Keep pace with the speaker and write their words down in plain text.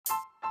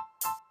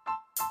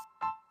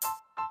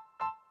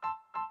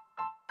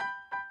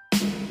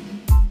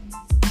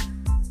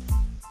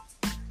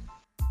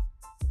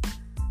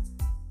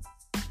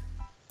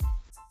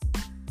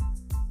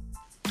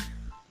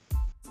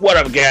What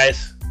up,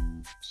 guys?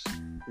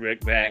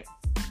 Rick back.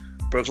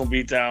 Brooklyn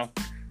Beatdown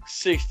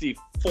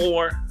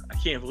 64. I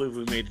can't believe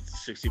we made it to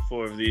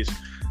 64 of these.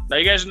 Now,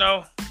 you guys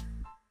know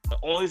the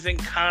only thing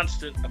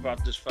constant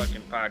about this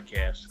fucking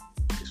podcast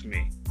is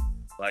me.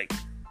 Like,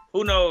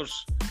 who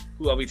knows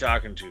who I'll be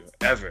talking to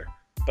ever.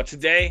 But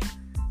today,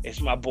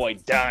 it's my boy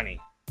Donnie,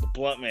 the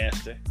Blunt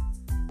Master.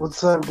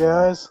 What's up,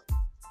 guys?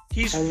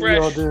 He's How fresh,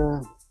 y'all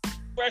doing?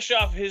 fresh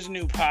off his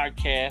new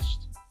podcast.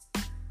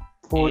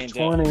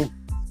 420.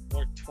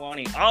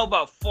 420. All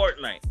about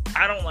Fortnite.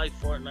 I don't like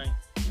Fortnite,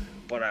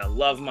 but I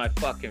love my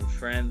fucking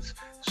friends.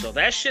 So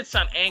that shit's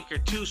on Anchor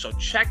too, so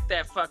check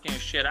that fucking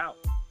shit out.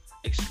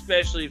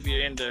 Especially if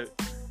you're into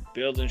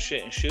building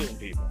shit and shooting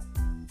people.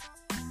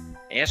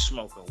 And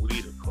smoking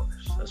weed, of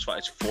course. That's why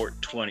it's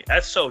 420.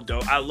 That's so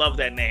dope. I love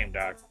that name,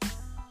 dog.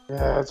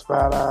 Yeah, it's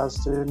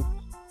badass, dude.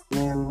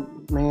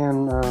 Me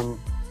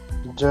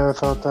and Joe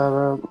thought that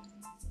up.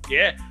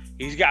 Yeah,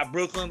 he's got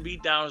Brooklyn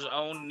Beatdown's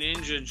own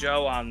Ninja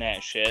Joe on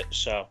that shit.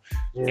 So,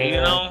 Yeah. and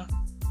you know,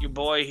 your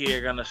boy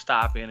here gonna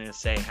stop in and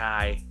say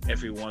hi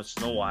every once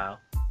in a while.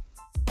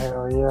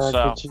 Hell yeah,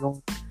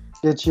 So,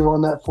 get you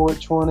on that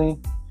 420.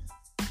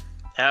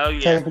 hell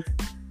yeah.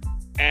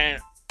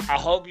 And I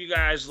hope you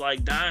guys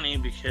like Donnie,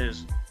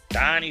 because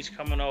Donnie's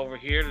coming over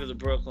here to the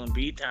Brooklyn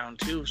Beatdown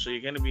too. So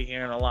you're gonna be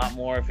hearing a lot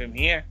more of him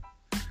here.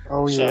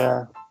 Oh So,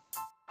 yeah.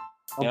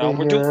 I'll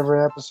be here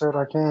every episode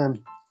I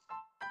can.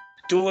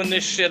 Doing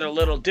this shit a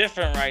little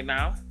different right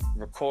now.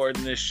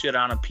 Recording this shit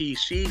on a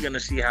PC. Gonna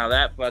see how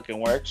that fucking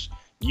works.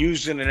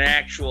 Using an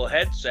actual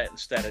headset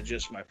instead of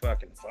just my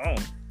fucking phone.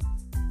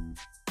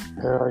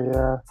 Hell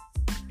yeah.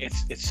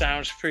 It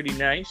sounds pretty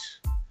nice.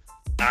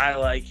 I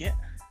like it.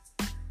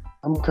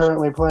 I'm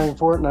currently playing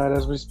Fortnite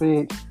as we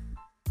speak.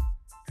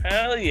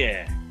 Hell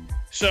yeah.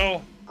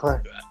 So,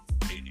 Click.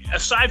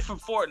 aside from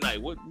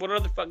Fortnite, what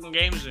other fucking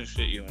games and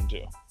shit you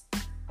into?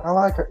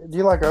 Do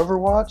you like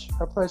Overwatch?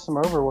 I play some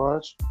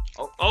Overwatch.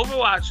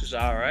 Overwatch is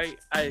alright.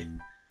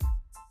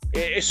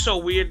 It's so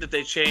weird that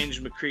they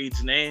changed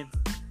McCreed's name.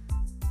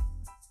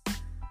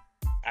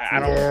 I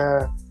don't.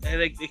 Yeah.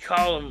 They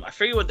call him. I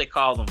forget what they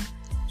call them.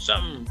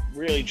 Something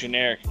really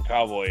generic and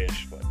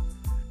cowboyish, but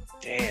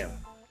damn.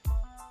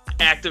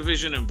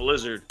 Activision and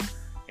Blizzard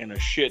in a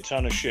shit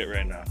ton of shit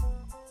right now.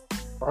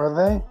 Are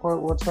they?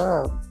 What's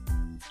up?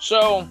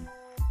 So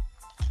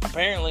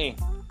apparently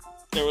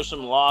there was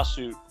some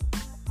lawsuit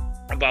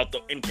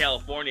in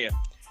California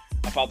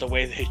about the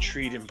way they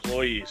treat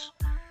employees,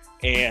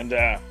 and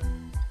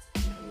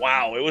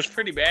wow, it was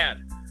pretty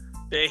bad.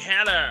 They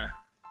had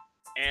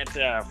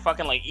at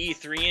fucking like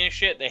E3 and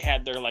shit, they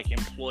had their like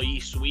employee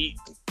suite.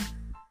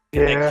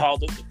 Yeah. They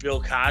called it the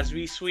Bill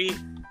Cosby suite,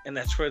 and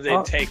that's where they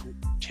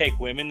take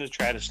women to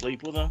try to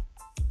sleep with them.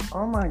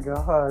 Oh my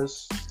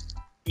gosh.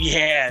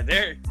 Yeah,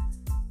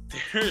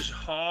 there's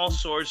all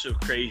sorts of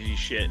crazy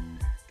shit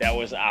that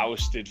was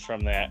ousted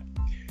from that.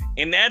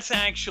 And that's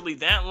actually,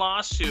 that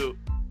lawsuit...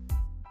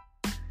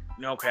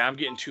 Okay, I'm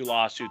getting two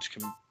lawsuits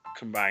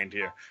combined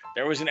here.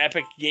 There was an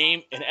Epic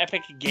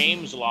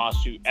Games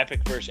lawsuit,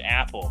 Epic versus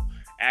Apple,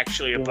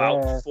 actually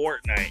about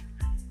Fortnite,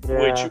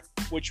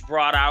 which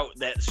brought out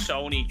that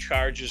Sony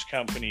charges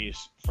companies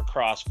for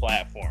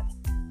cross-platform.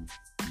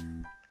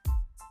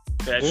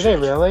 Do they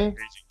really?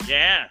 Crazy.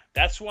 Yeah,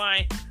 that's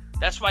why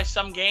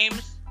some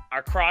games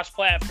are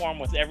cross-platform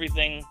with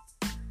everything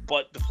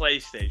but the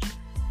PlayStation.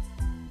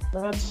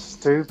 That's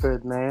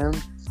stupid, man.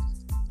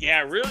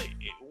 Yeah, really.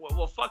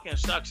 What fucking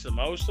sucks the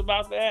most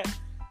about that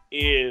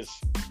is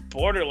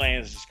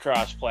Borderlands is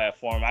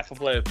cross-platform. I can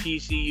play with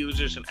PC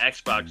users and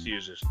Xbox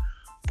users,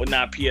 but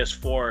not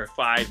PS4 or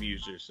 5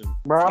 users.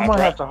 Bro, I'm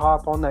gonna have to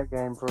hop on that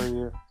game for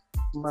you.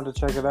 I'm going to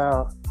check it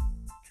out.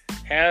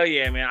 Hell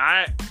yeah, man.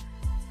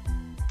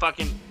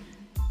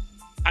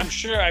 I'm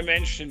sure I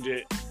mentioned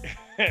it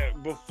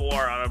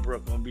before on a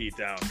Brooklyn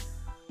Beatdown.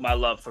 My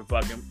love for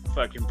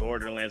fucking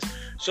Borderlands.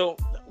 So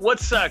what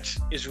sucks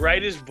is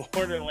right as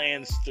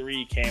Borderlands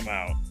 3 came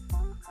out,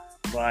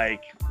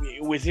 like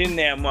within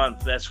that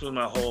month, that's when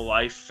my whole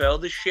life fell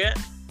to shit,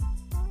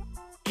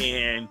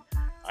 and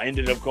I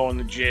ended up going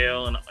to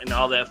jail and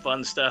all that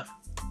fun stuff.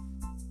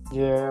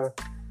 Yeah.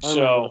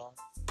 So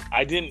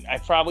I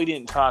probably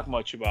didn't talk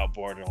much about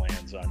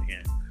Borderlands on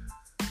here,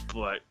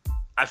 but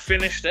I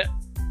finished it.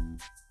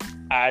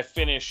 I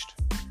finished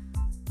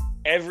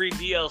every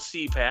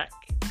DLC pack.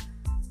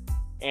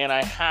 And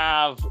I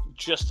have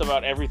just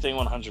about everything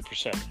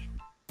 100%.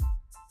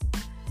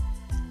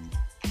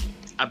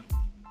 I've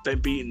been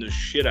beating the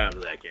shit out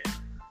of that game.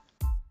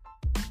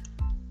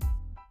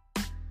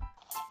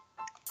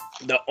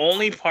 The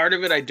only part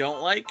of it I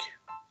don't like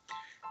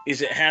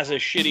is it has a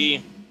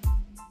shitty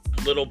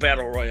little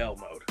battle royale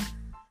mode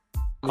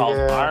called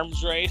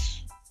Arms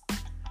Race.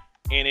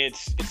 And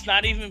it's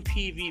not even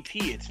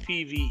PvP, it's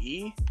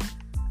PvE.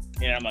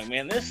 And I'm like,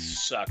 man,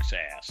 this sucks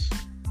ass.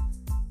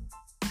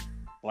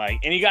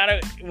 Like, and you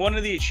gotta, one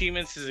of the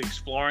achievements is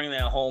exploring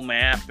that whole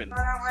map, and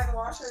Find out why the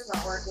washer's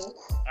not working.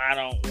 I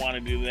don't want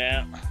to do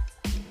that.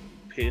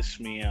 Piss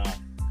me off.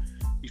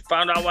 You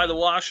found out why the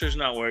washer's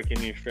not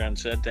working, your friend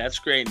said. That's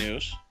great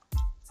news.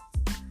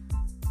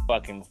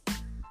 fucking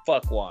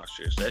fuck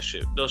washers.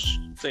 Those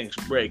things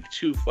break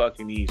too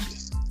fucking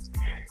easy.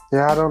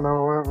 Yeah, I don't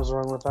know what was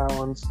wrong with that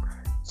one.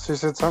 She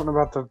said something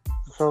about the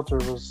filter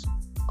was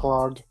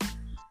clogged.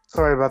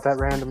 Sorry about that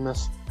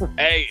randomness.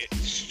 Hey,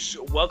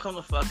 welcome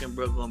to fucking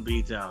Brooklyn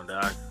Beatdown,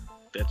 dog.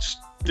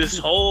 This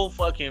whole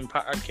fucking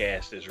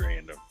podcast is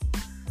random.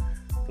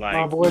 Like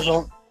my boys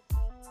on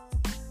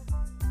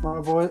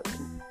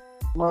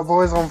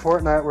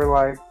Fortnite were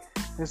like,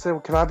 they said,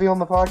 well, "Can I be on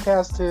the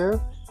podcast too?"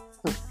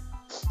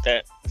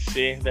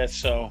 That's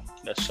so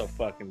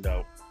fucking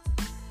dope.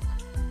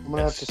 I'm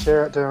gonna have to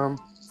share it to them.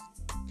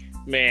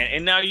 Man,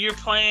 and now you're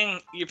playing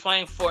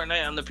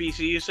Fortnite on the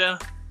PC, you said?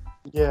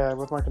 Yeah,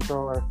 with my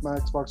controller, my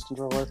Xbox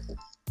controller.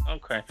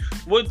 Okay.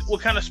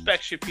 What kind of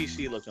specs your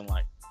PC looking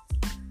like?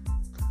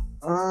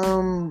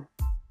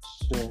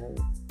 Shit.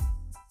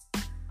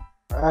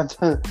 I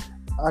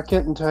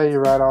couldn't tell you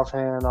right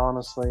offhand,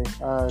 honestly.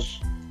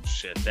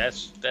 Shit,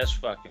 that's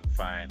fucking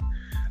fine.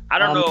 I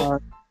don't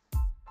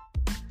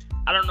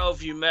know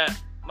if you met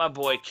my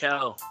boy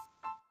Kel,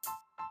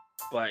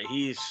 but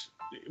he's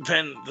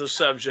been the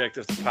subject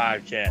of the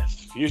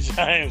podcast a few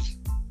times.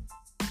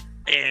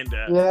 And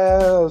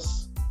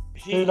yes,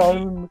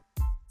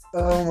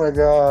 oh my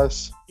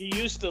gosh, he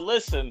used to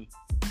listen,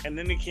 and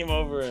then he came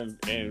over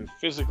and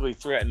physically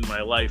threatened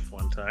my life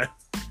one time.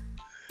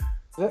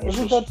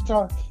 Isn't that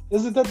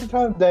the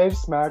time Dave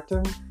smacked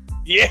him?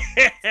 Yeah.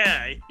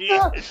 I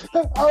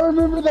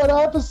remember that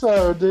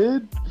episode,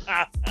 dude.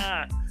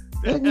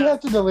 Didn't you have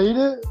to delete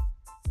it?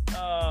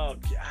 Oh,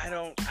 I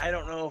don't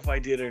know if I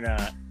did or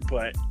not,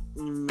 but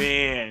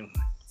man,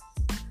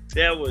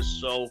 that was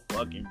so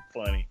fucking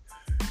funny.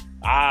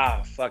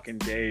 Fucking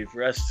Dave,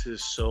 rest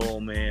his soul,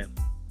 man.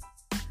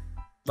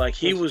 Like,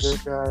 he was a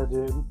good guy,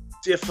 dude.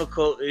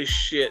 Difficult as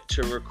shit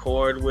to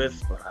record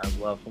with, but I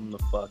love him to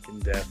fucking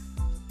death.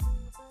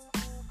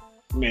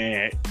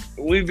 Man,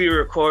 we'd be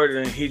recording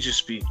and he'd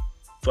just be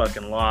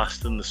fucking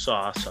lost in the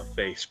sauce on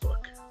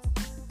Facebook.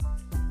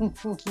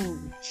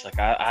 It's like,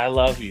 I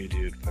love you,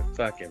 dude, but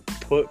fucking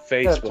put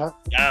Facebook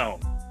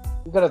down.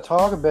 You gotta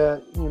talk a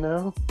bit, you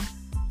know?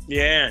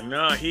 Yeah,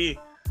 no,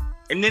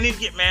 and then he'd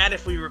get mad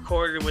if we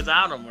recorded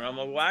without him. And I'm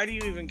like, why do you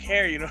even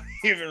care? You don't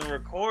even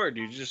record.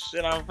 You just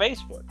sit on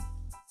Facebook.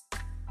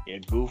 You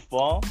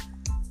goofball.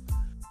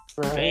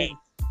 Right.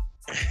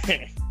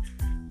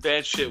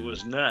 That shit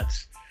was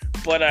nuts.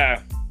 But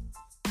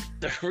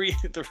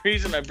the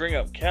reason I bring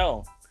up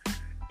Kel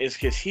is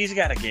because he's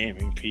got a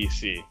gaming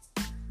PC.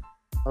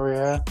 Oh,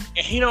 yeah?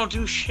 And he don't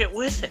do shit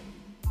with it.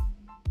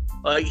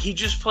 Like, he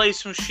just plays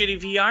some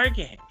shitty VR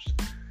games.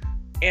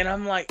 And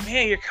I'm like,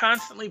 man, you're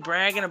constantly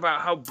bragging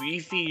about how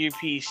beefy your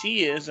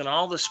PC is and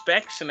all the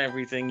specs and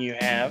everything you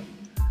have,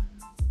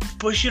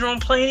 but you don't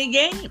play any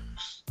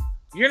games.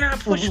 You're not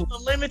pushing the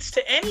limits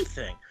to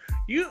anything.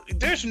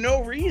 There's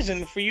no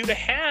reason for you to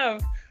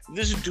have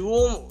this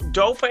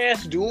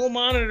dope-ass dual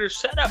monitor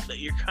setup that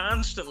you're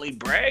constantly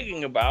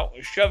bragging about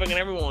and shoving in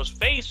everyone's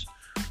face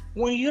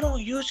when you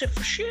don't use it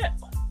for shit.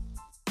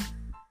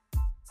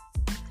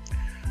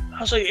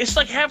 I was like, it's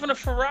like having a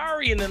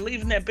Ferrari and then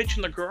leaving that bitch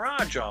in the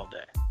garage all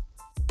day.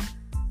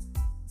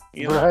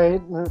 You know?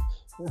 Right?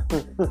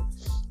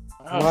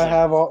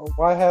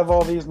 Why have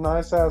all these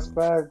nice ass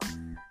specs?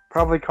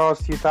 Probably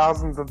cost you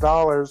thousands of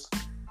dollars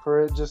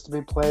for it just to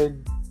be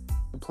played,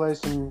 to play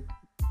some,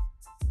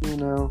 you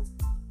know,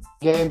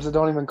 games that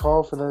don't even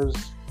call for those.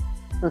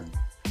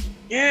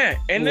 Yeah,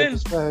 and then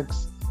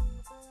specs.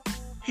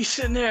 He's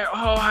sitting there.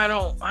 Oh, I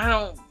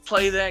don't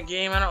play that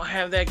game. I don't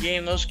have that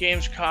game. Those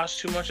games cost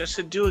too much. I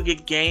said, dude,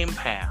 get Game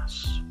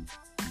Pass.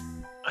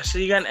 I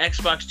said, you got an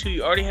Xbox 2.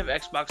 You already have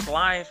Xbox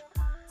Live.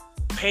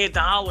 Pay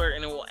 $1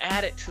 and it will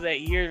add it to that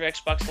year of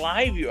Xbox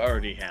Live you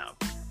already have.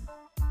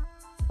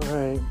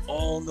 Right.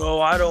 Oh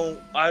no, I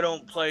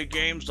don't play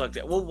games like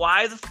that. Well,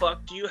 why the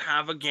fuck do you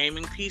have a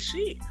gaming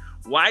PC?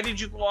 Why did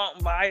you go out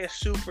and buy a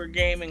super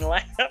gaming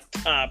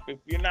laptop if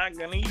you're not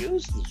gonna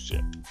use the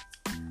shit?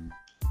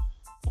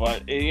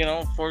 But you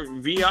know, for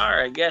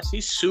VR, I guess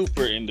he's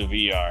super into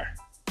VR.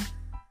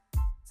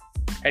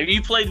 Have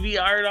you played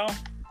VR at all?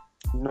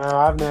 No,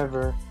 I've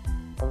never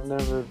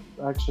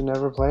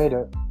played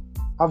it.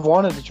 I've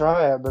wanted to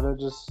try it, but I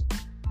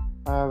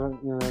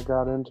haven't,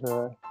 got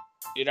into it.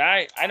 Dude,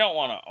 I don't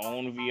want to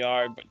own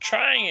VR, but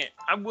trying it,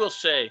 I will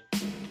say,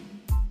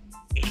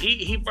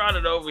 he brought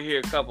it over here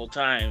a couple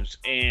times,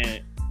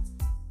 and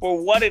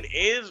for what it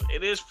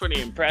is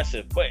pretty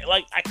impressive. But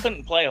like, I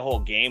couldn't play a whole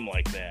game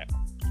like that.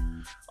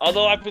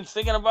 Although I've been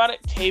thinking about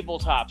it,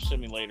 Tabletop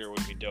Simulator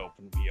would be dope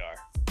in VR.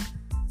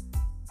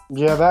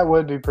 Yeah, that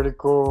would be pretty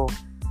cool.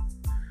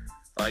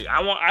 Like,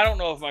 I don't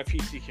know if my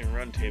PC can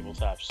run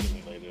Tabletop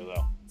Simulator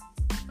though.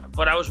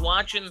 But I was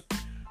watching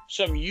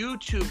some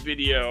YouTube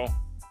video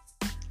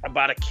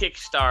about a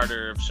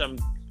Kickstarter of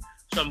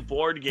some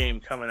board game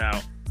coming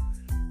out,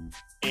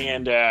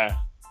 and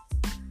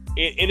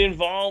it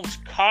involves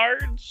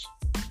cards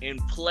and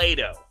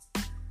Play-Doh.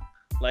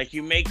 Like,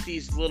 you make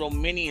these little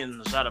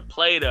minions out of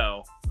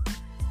Play-Doh,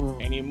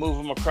 and you move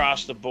them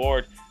across the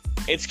board.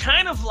 It's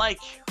kind of like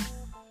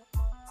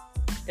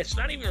it's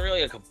not even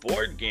really like a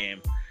board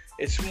game.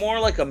 It's more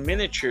like a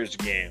miniatures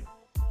game,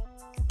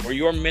 where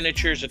your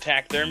miniatures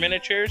attack their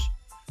miniatures.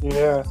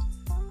 Yeah.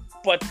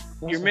 But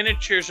your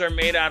miniatures are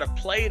made out of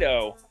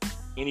Play-Doh,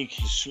 and you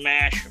can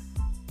smash them.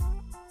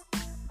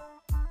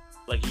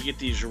 Like, you get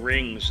these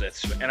rings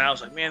and I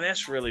was like, man,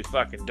 that's really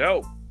fucking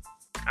dope.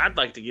 I'd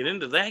like to get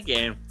into that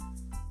game.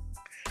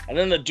 And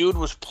then the dude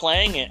was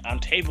playing it on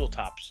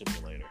Tabletop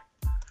Simulator.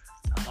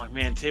 I'm like,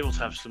 man,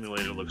 Tabletop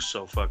Simulator looks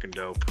so fucking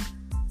dope.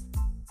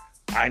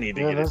 I need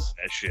to get into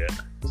that shit.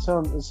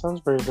 It sounds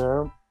pretty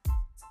dope.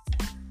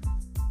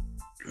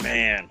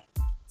 Man.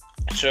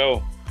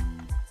 So,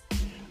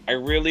 I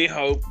really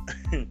hope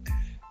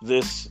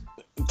this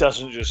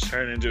doesn't just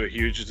turn into a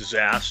huge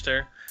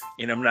disaster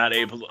and I'm not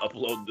able to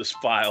upload this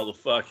file to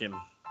fucking...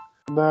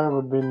 That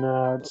would be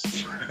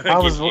nuts. I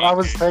was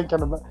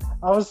thinking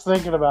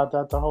about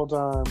that the whole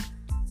time.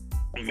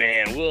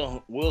 Man,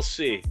 we'll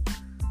see.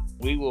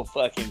 We will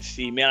fucking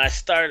see. Man, I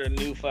started a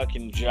new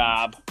fucking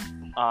job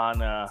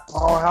on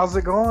Oh, how's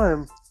it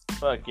going?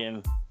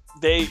 Fucking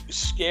they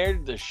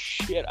scared the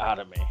shit out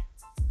of me.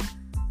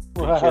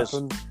 What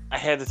happened? I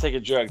had to take a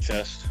drug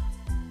test.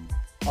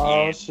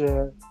 Oh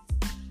shit.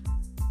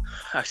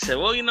 I said,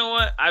 well, you know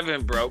what? I've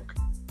been broke.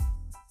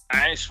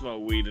 I ain't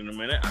smoked weed in a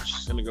minute. I'm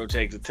just gonna go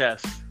take the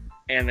test.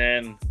 And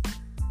then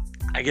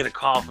I get a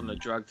call from the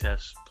drug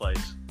test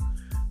place.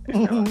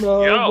 Oh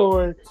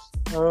boy.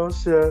 Oh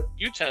shit.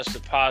 You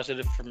tested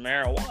positive for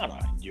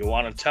marijuana. You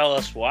want to tell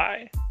us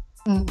why?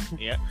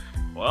 Yeah.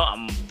 Well,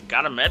 I'm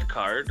got a med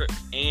card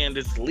and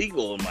it's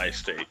legal in my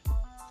state.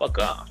 Fuck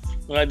off.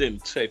 Well, I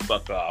didn't say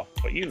fuck off,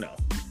 but you know.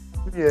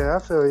 Yeah, I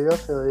feel you.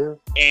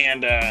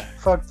 And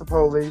fuck the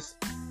police.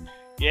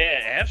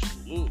 Yeah,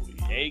 absolutely.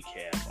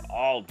 ACAB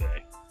all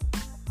day.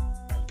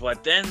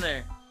 But then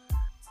they're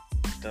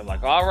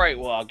like, all right,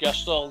 well, I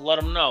guess they'll let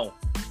them know.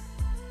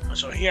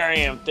 So here I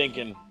am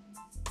thinking,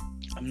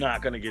 I'm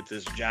not going to get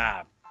this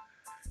job.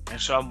 And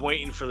so I'm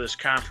waiting for this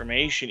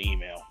confirmation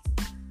email.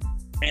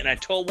 And I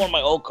told one of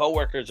my old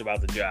coworkers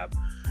about the job.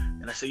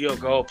 And I said, yo,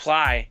 go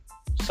apply.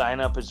 Sign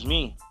up as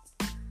me.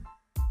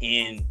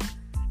 And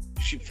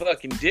she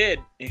fucking did.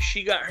 And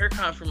she got her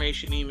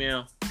confirmation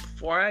email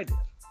before I did.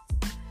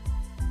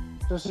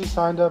 So she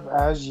signed up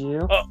as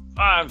you? Oh,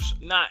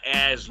 not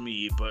as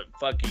me, but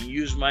fucking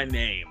use my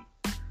name.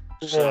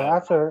 So, yeah, I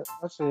feel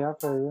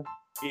you.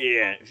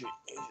 Yeah.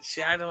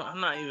 See,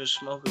 I'm not even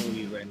smoking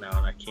weed right now,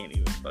 and I can't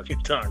even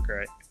fucking talk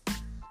right.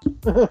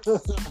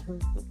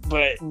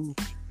 But,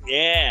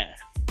 yeah.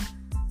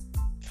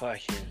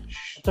 Fucking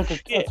I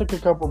took a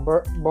couple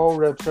bowl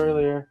rips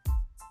earlier.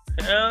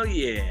 Hell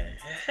yeah,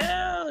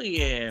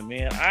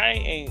 man. I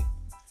ain't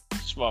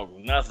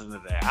smoking nothing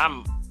today.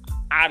 I'm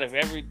out of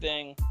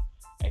everything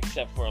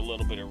except for a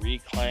little bit of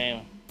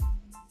reclaim.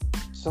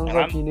 Sounds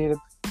like you need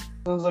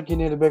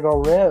a big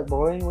old rip,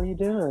 boy. What are you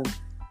doing?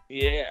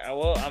 Yeah,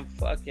 well, I'm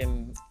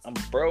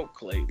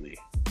broke lately.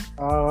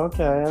 Oh,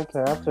 okay. I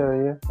feel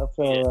you. I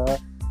feel that.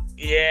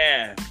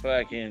 Yeah,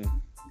 fucking.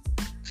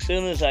 As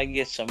soon as I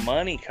get some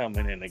money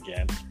coming in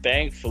again,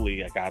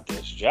 thankfully I got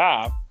this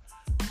job,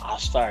 I'll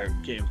start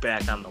getting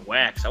back on the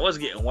wax. I was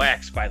getting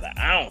waxed by the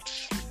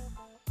ounce.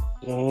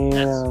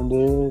 Damn,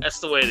 dude. That's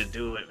the way to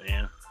do it,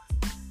 man.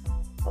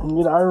 I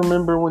mean, I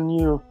remember when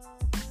you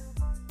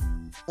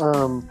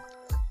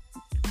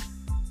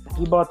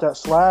bought that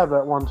slab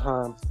at one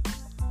time.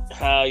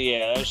 Oh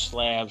yeah, them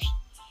slabs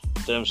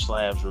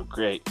were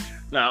great.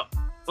 Now,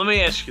 let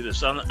me ask you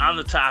this, on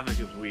the topic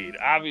of weed.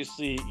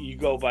 Obviously, you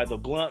go by the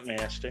Blunt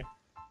Master.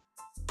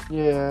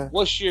 Yeah.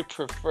 What's your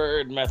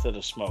preferred method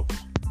of smoking?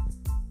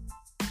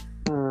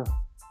 If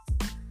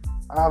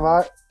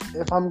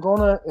I'm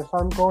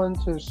going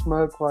to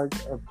smoke like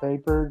a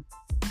paper,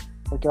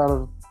 like out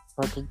of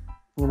like a,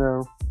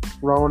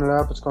 rolling it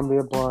up, it's going to be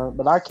a blunt.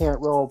 But I can't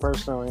roll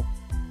personally.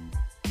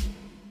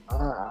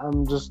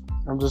 I'm just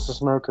a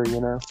smoker, I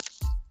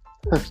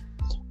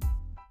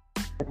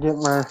get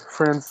my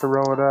friends to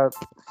roll it up.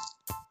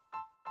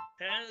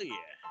 Hell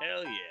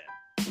yeah.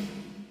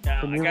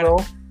 Now, Can you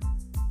roll?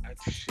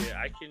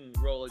 I can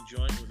roll a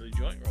joint with a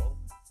joint roll.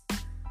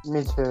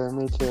 Me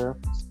too.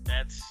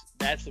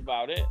 That's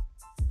about it.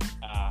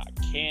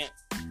 Can't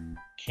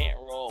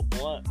roll a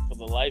blunt for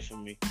the life of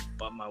me,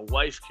 but my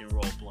wife can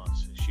roll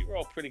blunts. She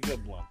roll pretty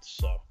good blunts,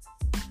 so.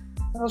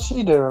 How's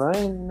she doing? I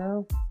ain't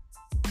know.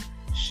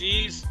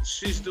 She's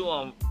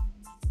doing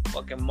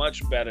fucking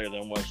much better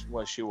than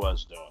what she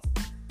was doing.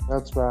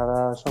 That's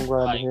badass. I'm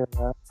glad to hear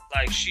that.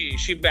 Like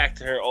she back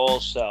to her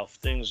old self.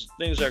 Things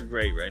are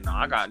great right now.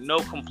 I got no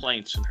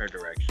complaints in her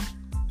direction.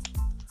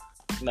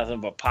 Nothing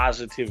but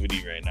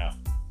positivity right now.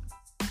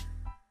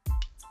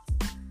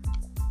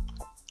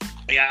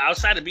 Yeah,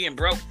 outside of being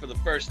broke for the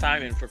first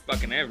time and for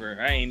fucking ever,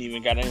 I ain't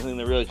even got anything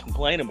to really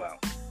complain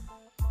about.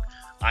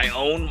 I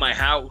own my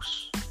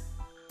house.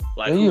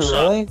 Like, do you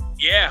really?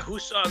 Yeah, who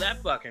saw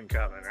that fucking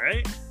coming,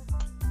 right?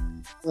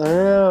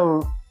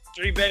 Damn.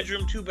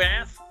 3-bedroom,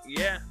 2-bath.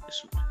 Yeah.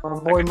 My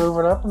boy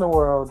moving up in the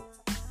world.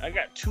 I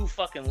got 2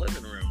 fucking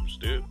living rooms,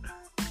 dude.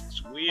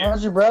 It's weird.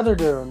 How's your brother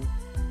doing?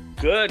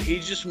 Good. He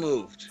just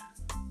moved.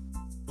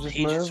 Just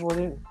moved? What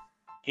do you...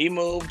 He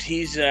moved.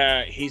 He's in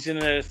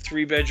a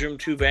 3-bedroom,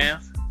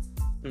 2-bath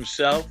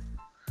himself.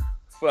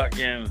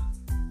 Fucking,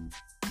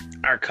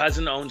 our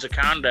cousin owns a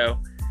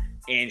condo,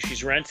 and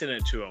she's renting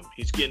it to him.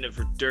 He's getting it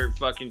for dirt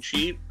fucking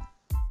cheap.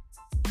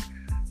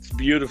 It's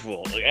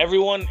beautiful. Like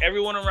everyone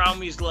around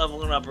me is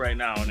leveling up right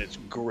now, and it's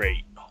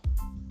great.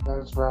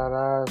 That's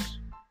badass.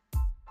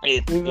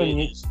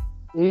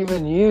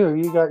 Even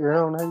you got your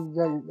own.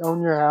 You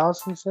own your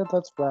house and shit.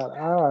 That's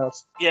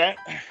badass. Yeah.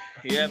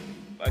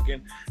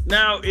 Fucking.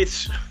 Now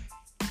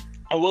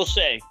I will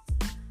say,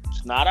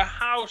 it's not a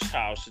house.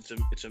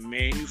 It's a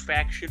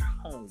manufactured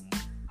home.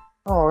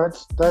 Oh,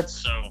 it's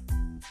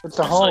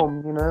a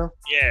home, you know.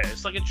 Yeah,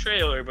 it's like a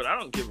trailer, but I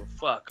don't give a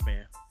fuck,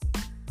 man.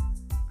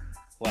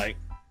 Like,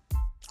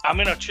 I'm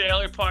in a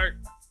trailer park.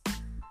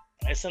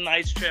 It's a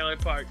nice trailer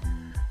park.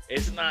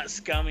 It's not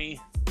scummy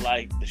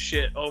like the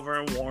shit over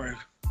in Warren.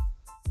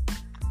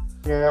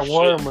 Yeah,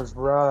 Warren was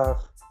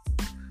rough.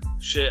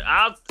 Shit,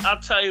 I'll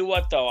tell you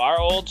what though, our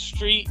old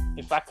street,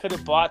 if I could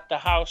have bought the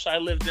house I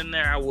lived in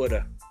there, I would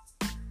have.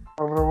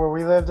 Over where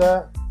we lived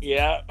at?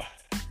 Yeah.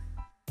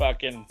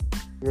 Fucking.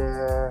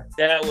 Yeah.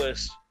 That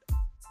was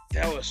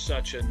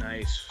such a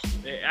nice.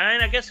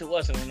 I guess it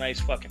wasn't a nice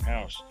fucking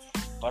house,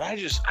 but I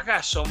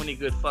got so many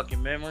good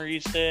fucking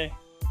memories there.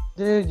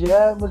 Dude,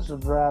 yeah, it was a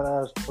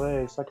badass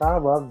place. Like I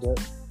loved it.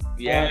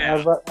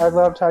 Yeah. I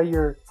loved how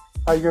your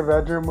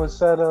bedroom was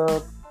set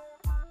up.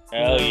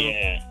 Hell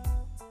yeah.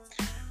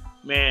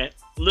 Man,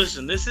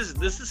 listen, this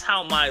is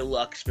how my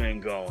luck's been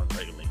going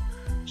lately.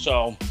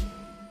 So,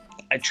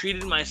 I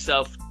treated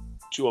myself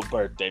to a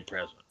birthday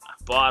present. I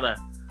bought a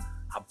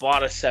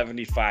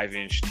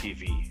 75-inch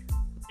TV.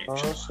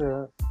 Oh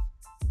shit!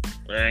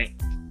 Right?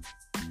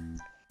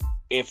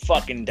 It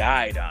fucking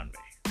died on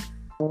me.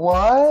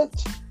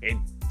 What? It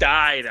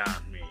died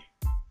on me.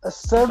 A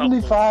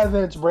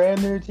 75-inch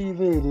brand new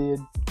TV, dude.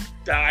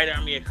 Died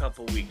on me a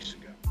couple weeks ago.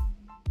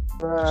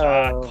 Bro. So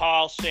I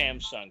call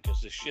Samsung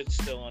because the shit's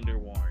still under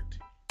warranty.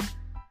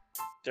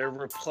 They're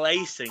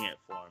replacing it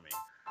for me.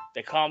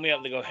 They call me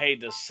up. They go, "Hey,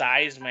 does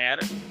size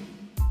matter?"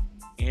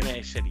 And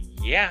I said,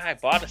 "Yeah, I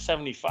bought a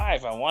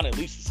 75. I want at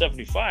least a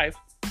 75."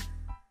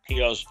 He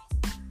goes,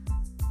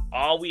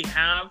 "All we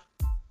have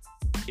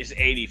is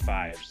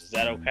 85s. Is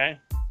that okay?"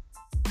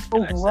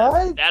 And I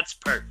what? said, "That's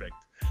perfect."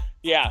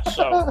 Yeah.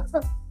 So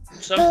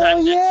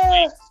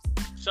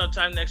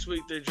sometime next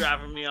week they're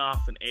dropping me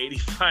off an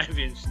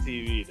 85-inch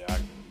TV,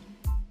 dog.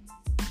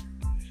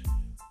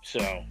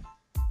 So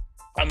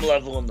I'm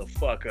leveling the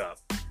fuck up.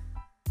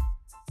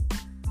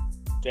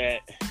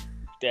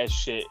 That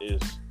shit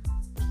is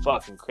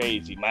fucking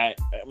crazy. My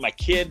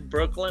kid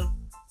Brooklyn,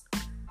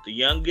 the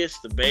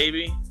youngest, the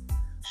baby,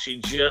 she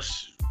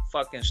just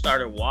fucking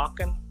started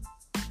walking.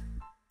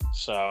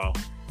 So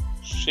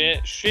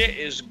shit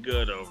is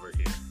good over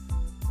here.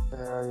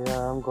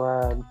 Yeah, I'm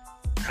glad.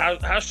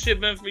 How's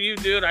shit been for you,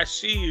 dude? I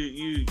see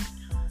you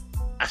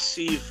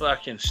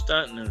fucking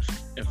stunting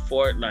in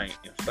Fortnite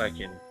and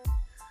fucking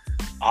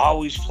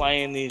always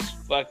playing these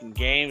fucking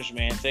games,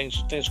 man.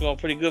 Things going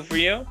pretty good for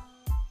you?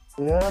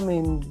 Yeah, I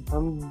mean,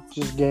 I'm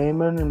just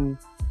gaming and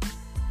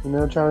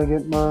trying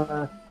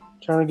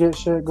to get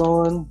shit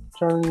going,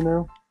 trying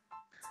to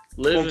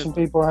make some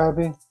people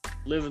happy.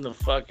 Living the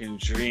fucking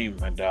dream,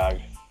 my dog.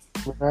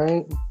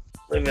 Right?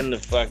 Living the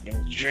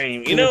fucking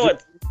dream. You know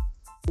what?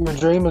 Your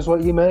dream is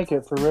what you make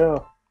it, for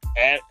real.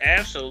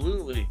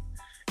 Absolutely.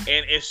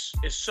 And it's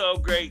so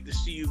great to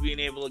see you being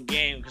able to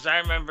game, because I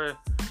remember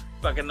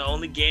fucking the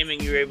only gaming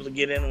you were able to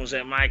get in was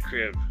at my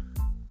crib.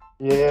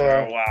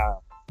 Yeah. For a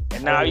while.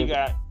 And now you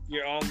got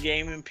your own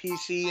gaming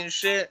PC and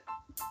shit.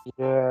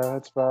 Yeah,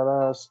 that's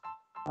badass.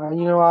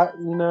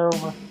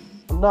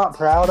 I'm not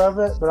proud of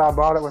it, but I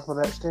bought it with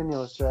that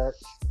stimulus check.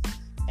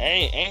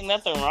 Hey, ain't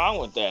nothing wrong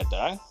with that,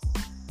 dog.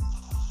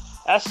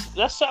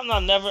 That's something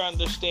I'll never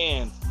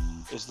understand.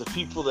 Is the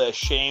people that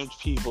shamed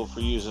people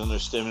for using their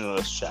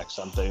stimulus checks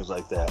on things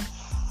like that.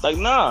 Like,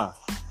 nah.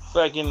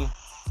 Fucking,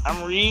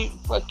 I'm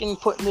fucking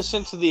putting this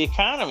into the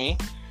economy.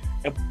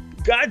 And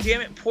God damn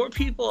it, poor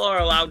people are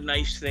allowed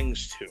nice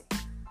things too.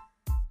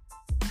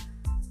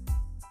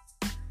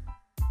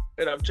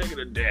 And I'm taking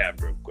a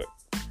dab real quick.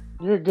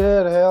 You're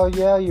good. Hell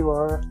yeah, you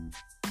are.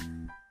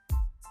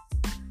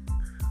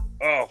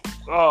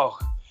 Oh.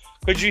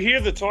 Could you hear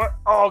the torch?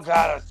 Oh,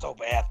 God, that's so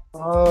bad.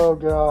 Oh,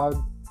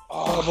 God.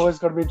 Oh, my boy's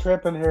gonna be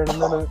tripping here in a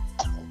minute.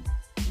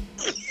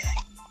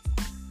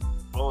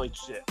 Holy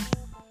shit.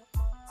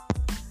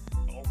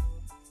 Oh.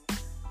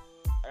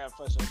 I gotta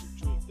find something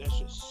to drink. That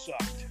shit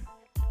sucked.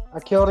 I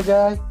killed a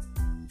guy.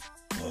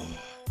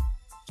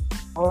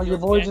 Oh, your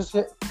boy just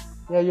hit.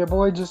 Yeah, your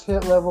boy just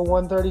hit level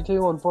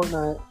 132 on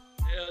Fortnite.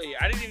 Hell yeah.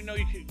 I didn't even know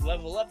you could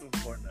level up in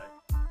Fortnite.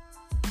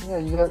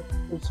 Yeah,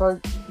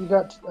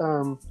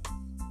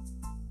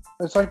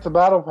 it's like the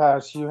battle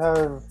pass. You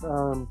have,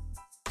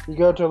 you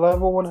go to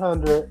level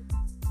 100,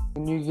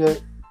 and you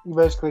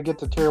basically get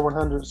the tier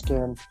 100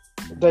 skin.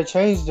 They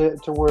changed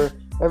it to where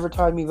every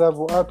time you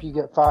level up, you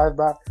get 5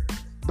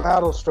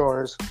 battle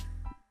stores,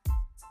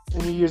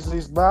 and you use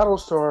these battle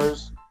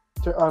stores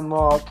to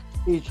unlock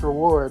each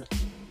reward.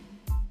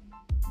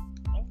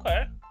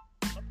 Okay.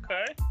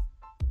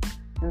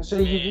 And so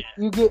you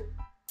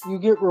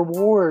get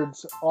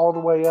rewards all the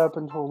way up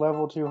until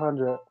level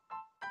 200.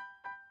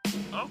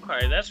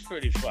 Okay, that's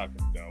pretty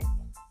fucking dope.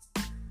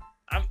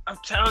 I'm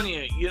telling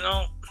you,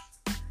 I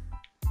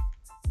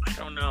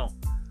don't know.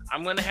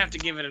 I'm gonna have to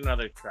give it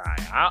another try.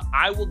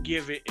 I will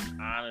give it an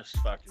honest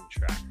fucking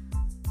try.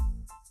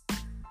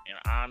 An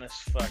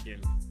honest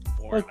fucking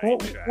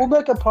Fortnite try. We'll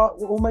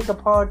make a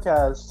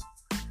podcast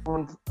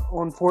on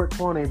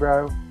 420,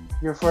 bro.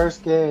 Your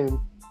first game.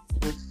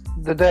 It's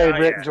the day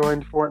Rick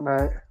joined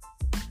Fortnite.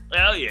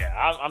 Hell yeah,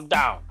 I'm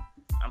down.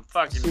 I'm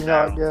fucking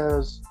down.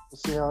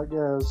 See how it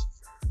goes.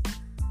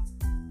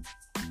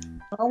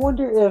 I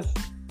wonder if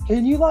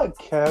can you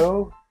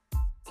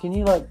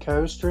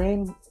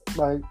co-stream?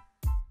 Like,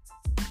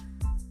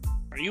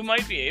 you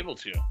might be able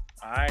to.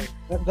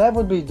 That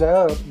would be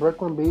dope.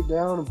 Brooklyn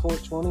Beatdown and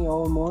 420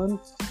 all in one.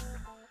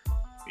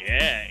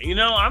 Yeah,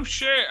 I'm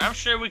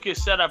sure we could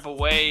set up a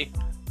way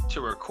to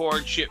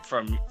record shit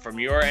from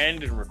your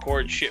end and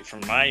record shit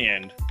from my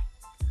end.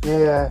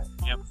 Yeah.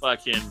 And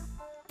fucking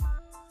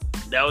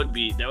that would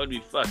be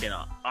fucking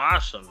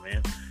awesome,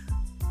 man.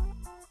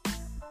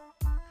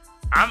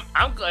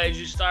 I'm glad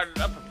you started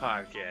up a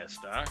podcast,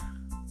 huh?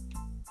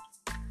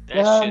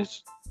 That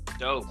shit's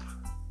dope.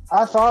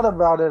 I thought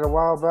about it a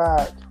while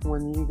back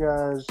when you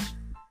guys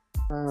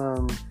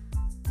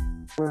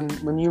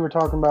when you were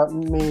talking about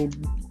me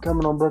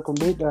coming on Brooklyn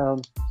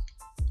Beatdown.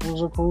 I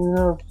was like,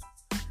 well,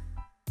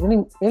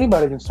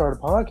 anybody can start a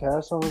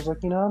podcast. I was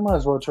like, I might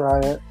as well try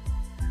it.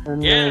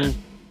 And then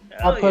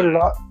I put it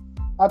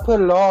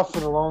off for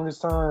the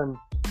longest time.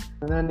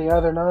 And then the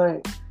other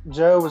night,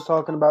 Joe was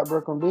talking about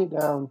Brooklyn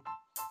Beatdown.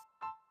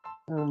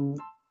 And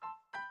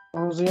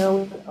I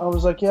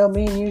was like, yeah,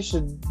 me and you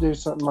should do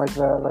something like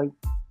that. Like,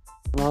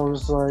 and I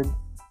was like,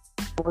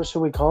 what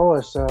should we call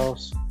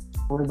ourselves?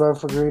 We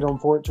both agreed on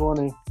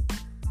 420.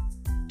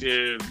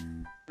 Dude,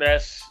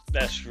 that's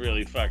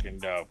really fucking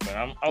dope.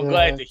 And I'm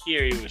glad to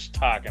hear he was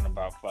talking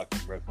about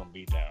fucking Brooklyn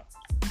Beatdown.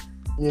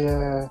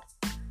 Yeah.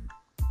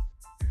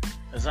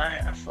 Cause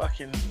I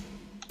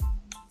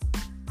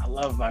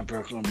love my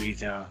Brooklyn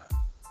Beatdown.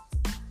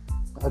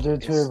 I do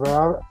too,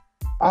 bro.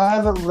 I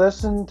haven't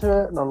listened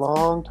to it in a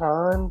long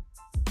time,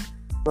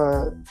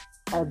 but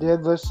I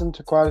did listen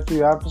to quite a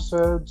few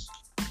episodes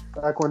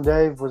back when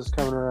Dave was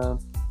coming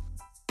around.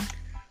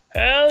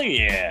 Hell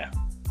yeah.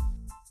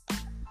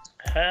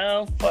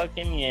 Hell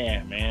fucking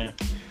yeah, man.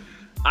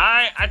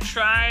 I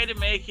try to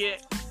make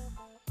it,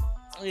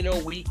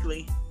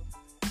 weekly,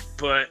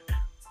 but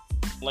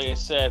like I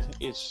said,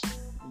 it's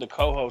the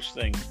co-host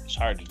thing. It's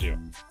hard to do.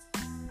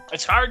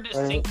 It's hard to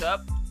sync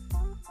up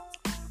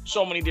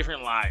so many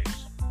different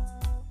lives.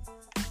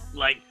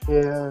 Like,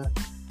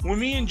 when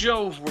me and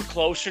Joe were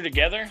closer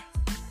together,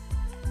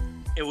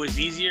 it was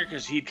easier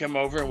because he'd come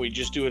over and we'd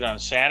just do it on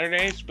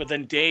Saturdays. But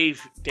then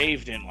Dave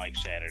didn't like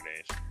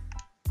Saturdays.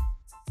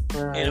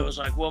 Right. And it was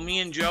like, well,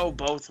 me and Joe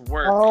both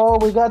work. Oh,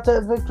 we got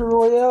that Victor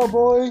Royale,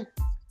 boy.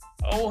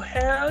 Oh,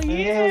 hell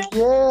yeah.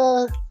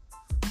 Yeah.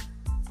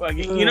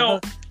 Fucking,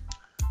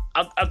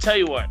 I'll tell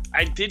you what.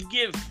 I did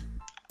give...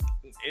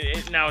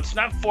 now, it's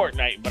not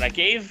Fortnite, but I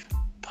gave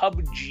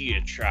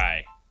PUBG a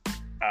try.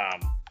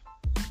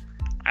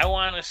 I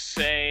want to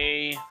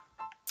say...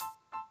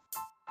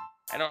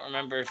 I don't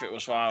remember if it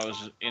was while I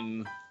was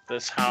in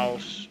this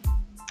house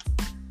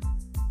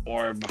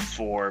or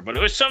before, but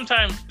it was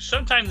sometime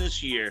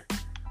this year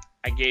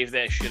I gave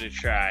that shit a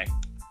try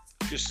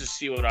just to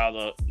see what all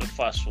the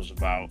fuss was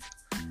about.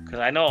 Because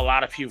I know a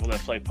lot of people that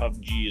play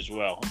PUBG as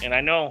well. And I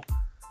know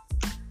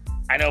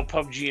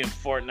PUBG and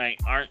Fortnite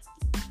aren't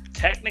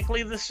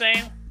technically the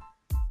same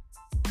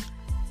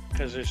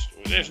because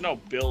there's no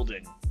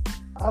building.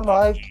 I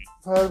like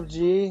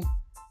PUBG,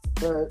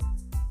 but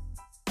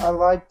I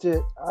liked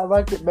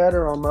it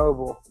better on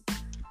mobile.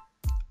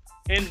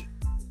 And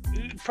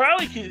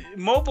probably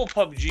mobile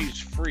PUBG is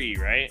free,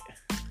 right?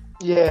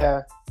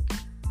 Yeah.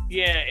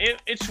 Yeah,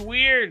 it's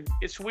weird.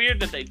 It's weird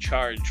that they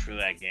charge for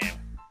that game.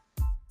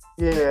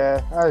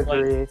 Yeah, I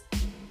agree.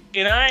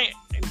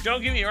 And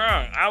don't get me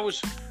wrong, I was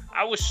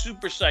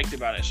super psyched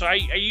about it. So I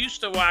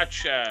used to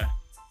watch.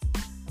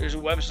 There's a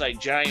website,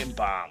 Giant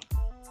Bomb,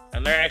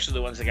 and they're actually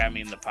the ones that got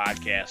me into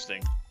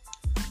podcasting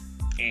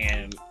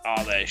and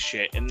all that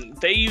shit. And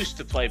they used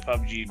to play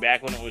PUBG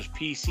back when it was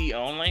PC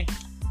only.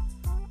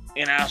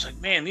 And I was like,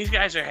 man, these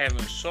guys are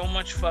having so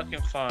much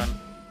fucking fun.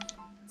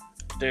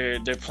 They're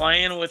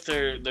playing with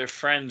their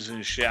friends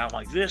and shit. I'm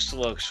like, this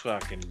looks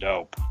fucking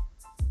dope.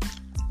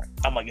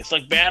 I'm like, it's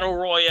like Battle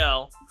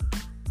Royale,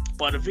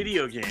 but a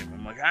video game.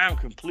 I'm like, I'm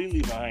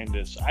completely behind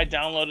this. I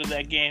downloaded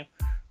that game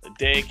the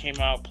day it came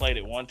out, played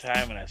it one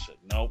time, and I said,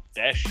 nope,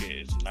 that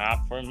shit is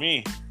not for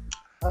me.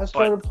 I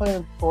started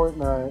playing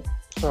Fortnite.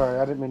 Sorry,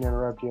 I didn't mean to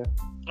interrupt you.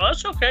 Oh,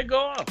 that's okay. Go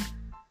on.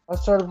 I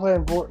started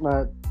playing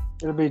Fortnite.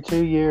 It'll be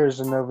 2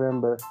 years in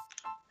November.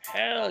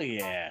 Hell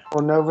yeah.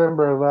 On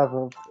November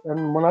 11th.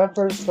 And when I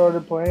first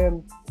started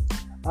playing,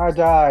 I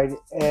died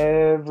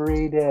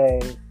every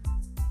day.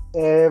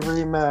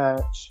 Every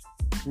match.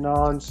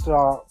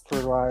 non-stop for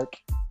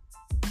like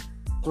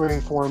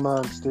 3-4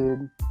 months,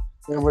 dude.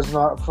 It was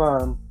not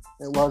fun.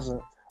 It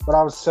wasn't. But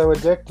I was so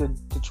addicted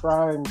to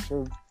trying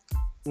to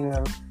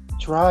win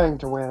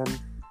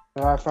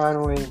that I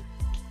finally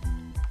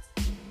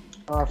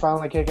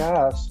kick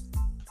ass.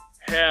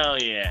 Hell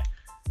yeah.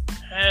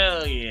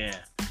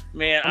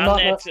 Man, I'm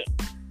not.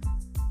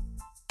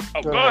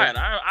 Oh, go ahead.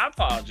 I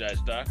apologize,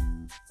 Doc.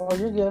 Oh,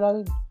 you're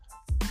good.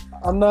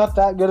 I'm not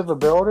that good of a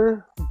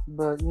builder,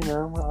 but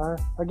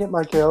I get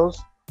my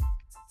kills.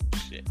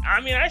 Shit.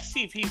 I mean, I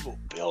see people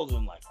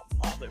building like a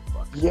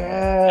motherfucker.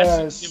 Yes.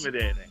 That's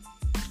intimidating.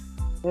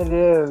 It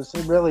is.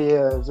 It really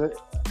is.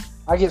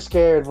 I get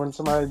scared when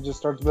somebody just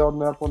starts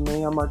building up on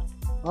me. I'm like,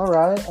 all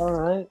right.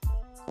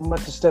 I'm about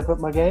to step up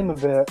my game a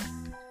bit.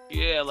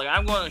 Yeah, like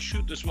I'm going to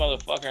shoot this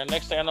motherfucker, and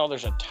next thing I know,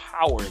 there's a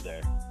tower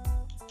there.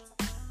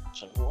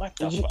 It's like, what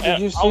the fuck? Did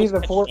you see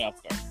the Fort?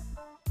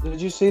 Did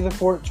you see the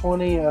Fort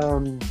 20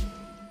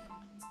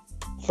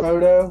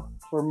 photo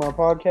for my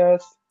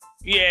podcast?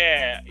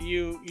 Yeah,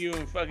 you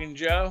and fucking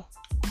Joe.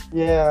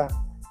 Yeah,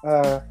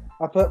 I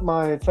put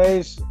my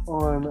face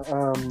on.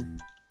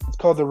 It's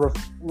called the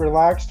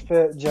Relaxed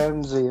Fit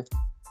Jonesy.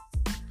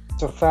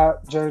 It's a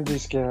fat Jonesy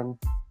skin.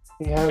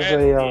 He has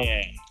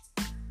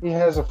He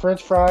has a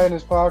French fry in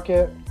his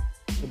pocket,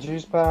 a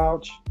juice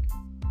pouch,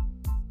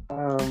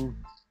 among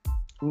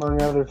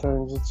other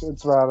things.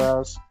 It's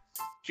badass.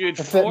 Dude,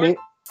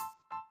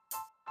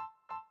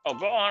 Oh,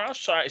 go on. I'm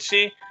sorry.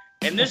 See,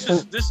 and this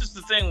is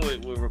the thing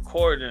with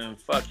recording and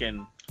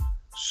fucking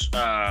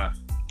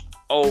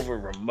over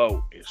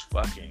remote is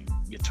fucking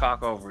you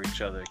talk over each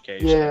other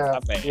occasionally.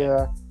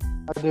 Yeah.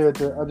 I do it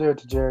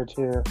to Jared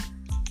too.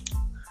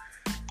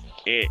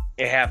 It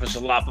happens a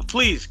lot, but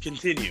please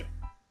continue.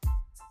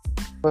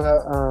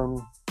 But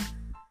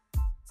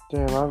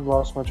damn, I've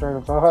lost my train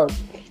of thought.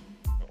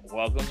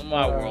 Welcome to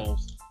my world.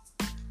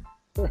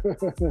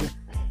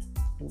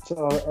 It's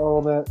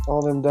all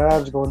them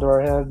dabs going to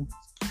our head.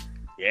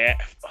 Yeah.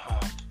 Oh,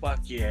 fuck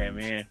yeah,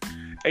 man.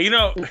 Hey,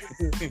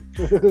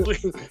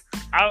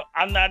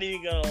 I'm not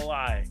even gonna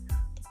lie.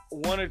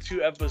 1 or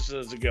 2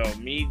 episodes ago,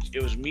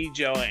 it was me,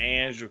 Joe, and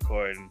Ange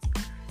recording,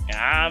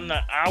 and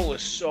I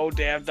was so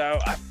dabbed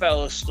out, I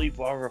fell asleep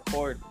while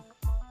recording.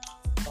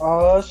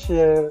 Oh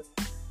shit.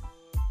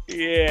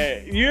 Yeah,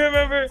 you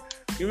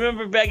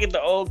remember back at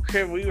the old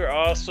crib, we were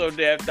all so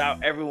dabbed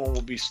out, everyone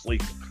would be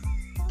sleeping.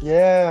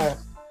 Yeah,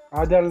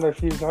 I done it a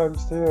few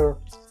times too.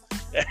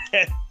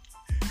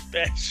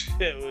 That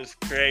shit was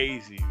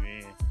crazy,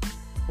 man.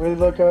 We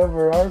look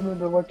over. I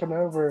remember looking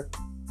over.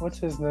 What's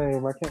his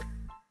name? I can't.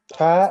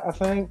 Pat, I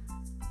think.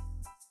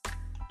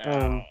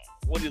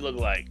 What do you look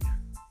like?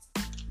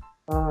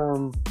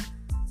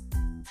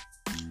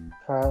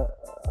 Pat.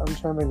 I'm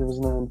trying to think of his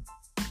name.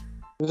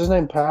 Was his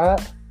name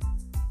Pat?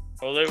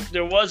 Well,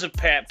 there was a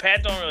Pat.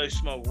 Pat don't really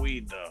smoke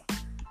weed though.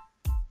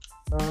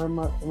 It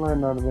might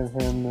not have been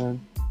him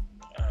then.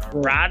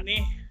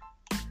 Rodney?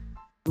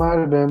 Might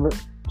have been, but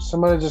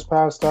somebody just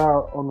passed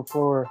out on the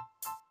floor,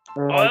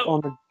 or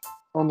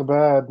on the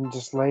bed, and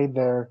just laid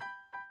there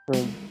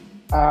for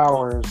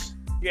hours.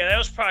 Yeah, that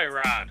was probably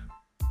Rod.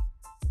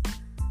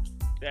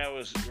 That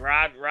was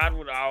Rod. Rod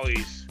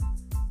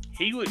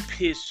he would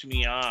piss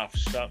me off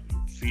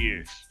something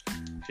fierce,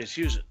 because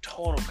he was a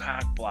total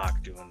cock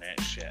block doing that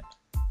shit.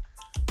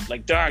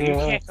 Like, dog, you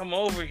can't come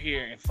over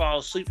here and fall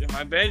asleep in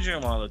my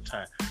bedroom all the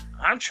time.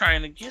 I'm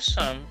trying to get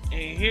some,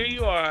 and here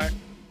you are,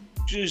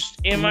 just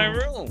in my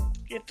room.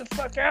 Get the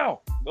fuck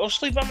out. Go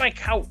sleep on my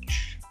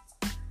couch.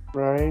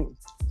 Right.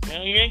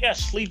 You ain't got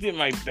to sleep in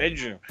my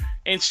bedroom.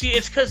 And see,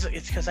 it's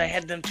because I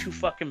had them 2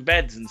 fucking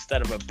beds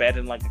instead of a bed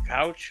and like a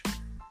couch.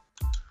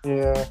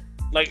 Yeah.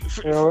 Like,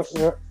 they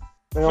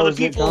always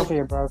get comfy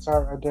about it's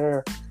out right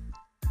there.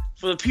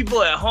 For the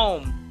people at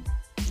home,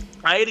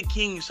 I had a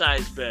king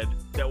size bed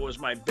that was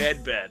my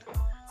bed,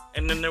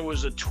 and then there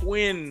was a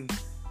twin.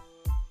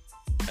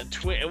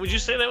 Would you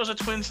say that was a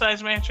twin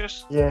size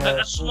mattress? Yeah.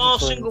 A small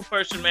single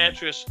person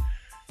mattress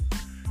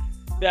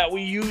that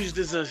we used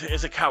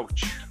as a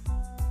couch,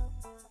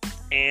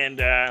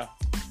 and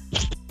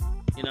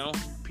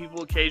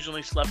people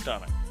occasionally slept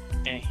on it,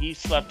 and he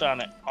slept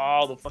on it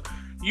all the fuck.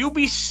 You'd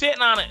be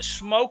sitting on it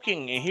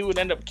smoking, and he would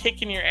end up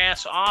kicking your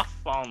ass off,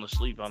 falling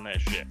asleep on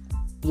that shit.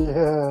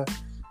 Yeah.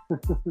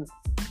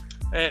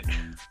 That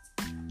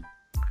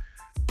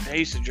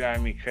used to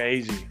drive me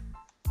crazy.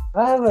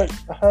 I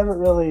haven't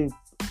really.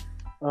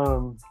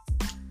 I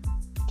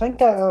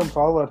think I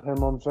unfollowed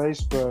him on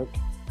Facebook.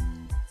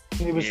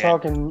 He was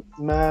talking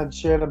mad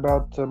shit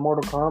about the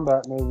Mortal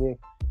Kombat movie,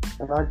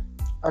 and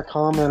I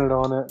commented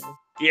on it.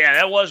 Yeah,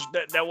 that was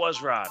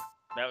Rod.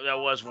 That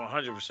was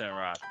 100%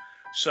 Rod.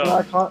 So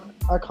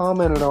I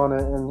commented on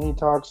it, and he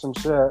talked some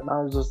shit, and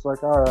I was just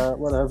like, all right,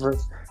 whatever.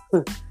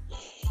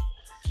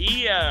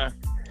 He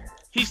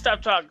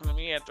stopped talking to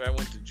me after I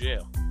went to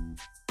jail.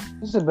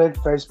 He's a big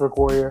Facebook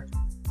warrior.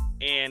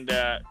 And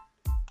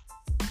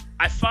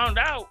I found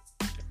out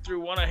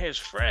through one of his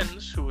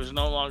friends, who was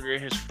no longer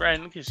his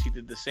friend because he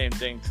did the same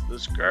thing to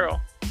this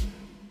girl.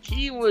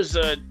 He was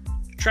a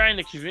trying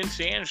to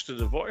convince Ange to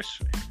divorce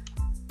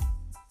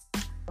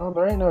me. Oh,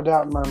 there ain't no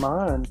doubt in my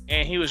mind.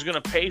 And he was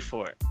gonna pay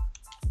for it.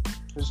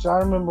 Cause I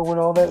remember when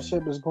all that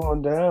shit was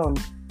going down,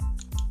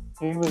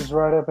 he was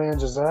right up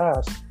Ange's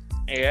ass.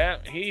 Yeah,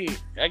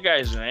 that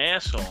guy's an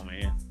asshole,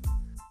 man.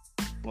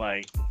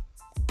 Like,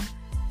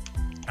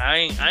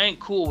 I ain't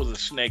cool with a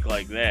snake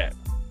like that.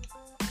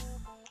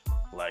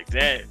 Like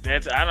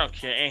that's I don't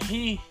care. And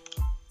he,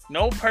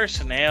 no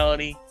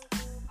personality,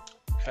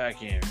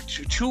 fucking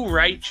too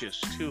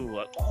righteous too.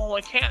 Like, oh,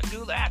 I can't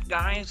do that,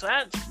 guys.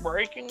 That's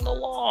breaking the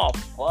law.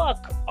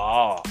 Fuck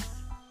off.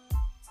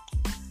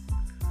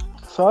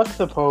 Fuck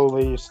the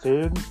police,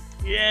 dude.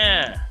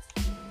 Yeah.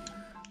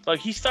 Like,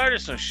 he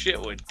started some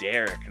shit with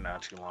Derek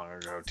not too long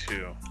ago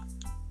too,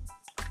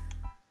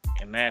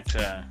 and that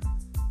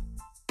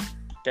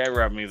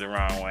rubbed me the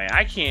wrong way.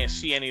 I can't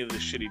see any of the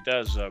shit he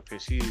does though,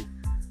 because he,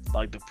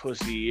 like the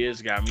pussy he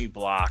is, got me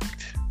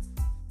blocked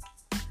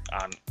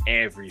on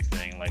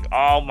everything. Like,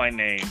 all my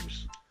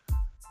names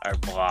are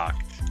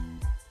blocked.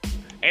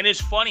 And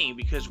it's funny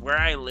because where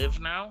I live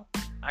now,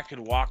 I could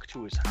walk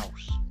to his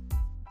house.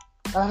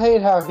 I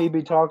hate how he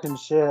be talking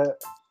shit,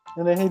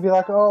 and then he'd be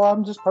like, "Oh,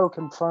 I'm just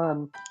poking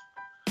fun."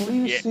 What do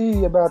you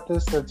see about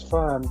this that's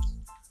fun?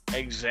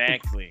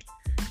 Exactly.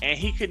 And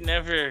he could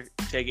never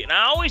take it. And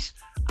I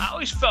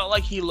always felt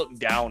like he looked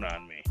down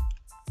on me.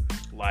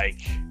 Like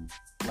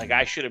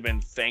I should have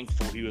been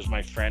thankful he was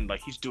my friend.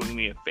 Like he's doing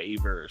me a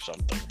favor or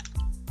something.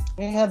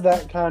 He had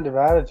that kind of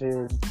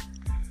attitude.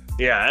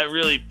 Yeah, that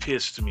really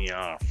pissed me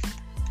off.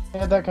 He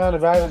had that kind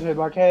of attitude,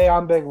 like, "Hey,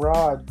 I'm Big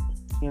Rod,"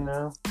 you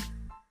know?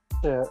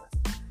 Shit.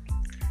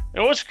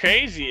 And what's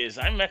crazy is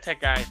I met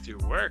that guy through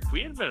work.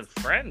 We had been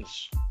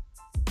friends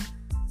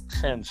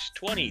since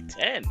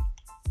 2010.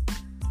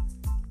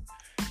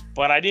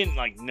 But I didn't,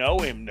 like, know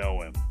him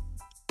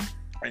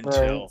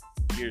until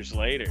years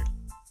later.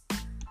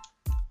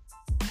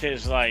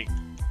 His, like,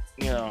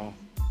 you know,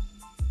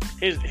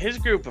 his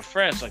group of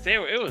friends, like,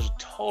 it was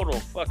total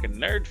fucking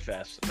nerd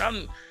fest.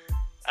 And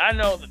I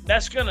know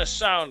that's gonna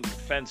sound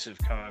offensive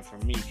coming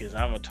from me because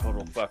I'm a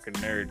total fucking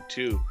nerd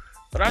too.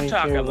 But I'm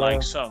talking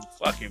like some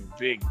fucking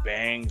Big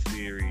Bang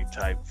Theory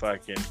type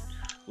fucking,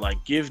 like,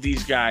 give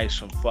these guys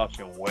some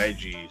fucking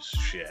wedgies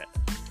shit.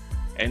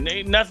 And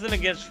nothing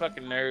against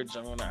fucking nerds.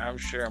 I'm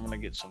sure I'm gonna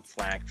get some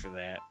flack for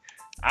that.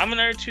 I'm a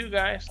nerd too,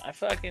 guys. I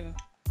fucking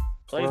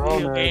play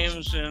video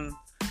games and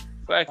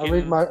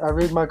fucking. I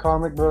read my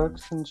comic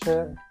books and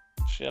shit.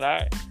 Shit,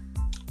 I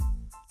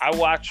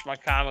watch my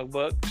comic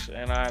books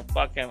and I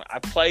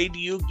played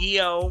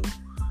Yu-Gi-Oh!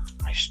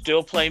 I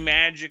still play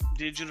Magic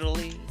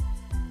digitally.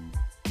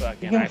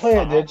 You can play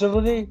it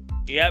digitally?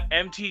 Yep,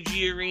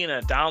 MTG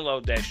Arena.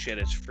 Download that shit.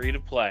 It's free to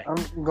play.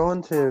 I'm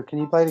going to. Can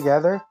you play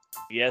together?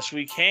 Yes,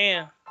 we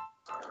can.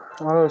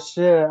 Oh,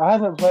 shit. I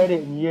haven't played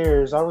it in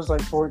years. I was like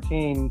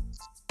 14.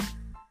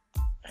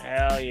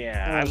 Hell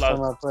yeah.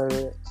 I played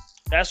it.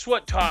 That's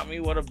what taught me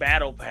what a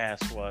battle pass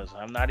was.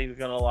 I'm not even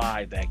going to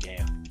lie, that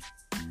game.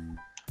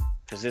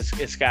 Because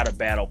it's got a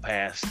battle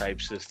pass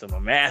type system. A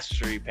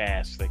mastery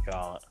pass, they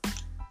call it.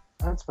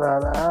 That's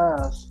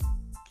badass.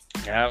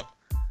 Yep.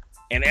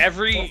 And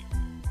every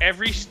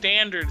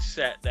standard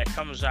set that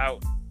comes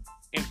out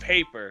in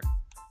paper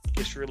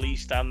gets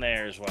released on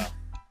there as well.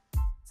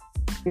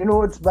 You know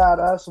what's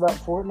badass about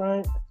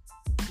Fortnite?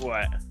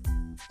 What?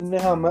 You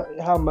know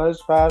how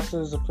most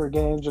passes for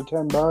games are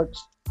 $10?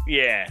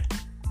 Yeah.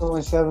 It's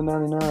only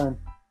 $7.99.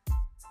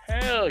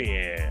 Hell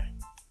yeah.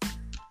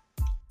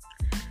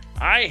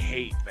 I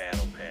hate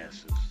battle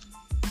passes.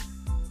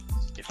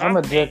 I'm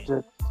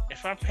addicted.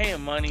 If I'm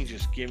paying money,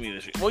 just give me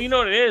this. Well, you know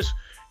what it is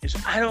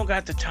I don't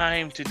got the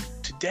time to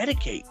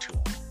dedicate to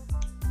them.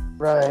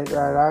 Right.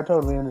 I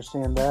totally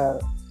understand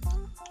that.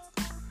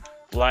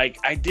 Like,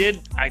 I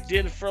did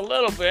for a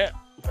little bit,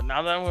 but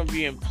now that I'm going to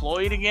be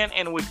employed again,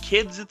 and with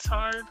kids, it's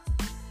hard.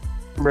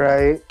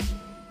 Right.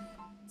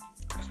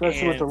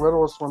 Especially with the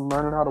littlest one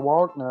learning how to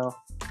walk now.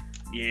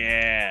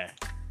 Yeah.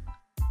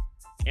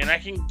 And I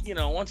can,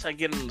 once I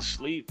get into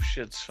sleep,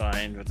 shit's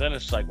fine. But then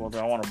it's like, well, do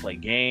I want to play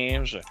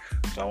games? Or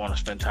do I want to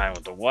spend time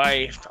with the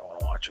wife? Do I want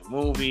to watch a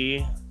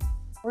movie?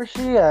 Where's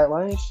she at?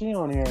 Why ain't she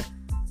on here?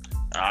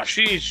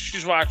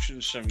 She's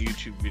watching some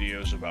YouTube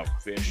videos about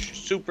fish. She's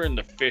super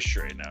into fish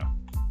right now.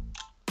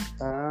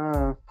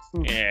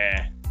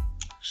 Yeah.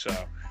 So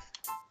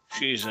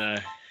she's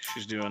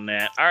doing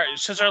that. All right.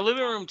 Since our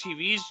living room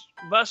TV's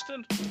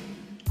busted,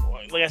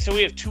 like I said,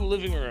 we have 2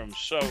 living rooms.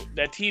 So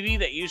that TV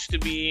that used to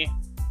be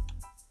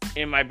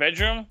in my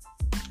bedroom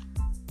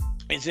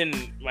is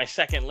in my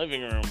second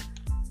living room,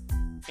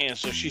 and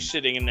so she's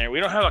sitting in there. We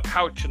don't have a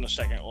couch in the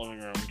second living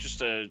room. Just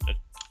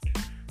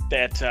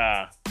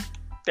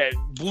that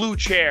blue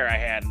chair I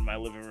had in my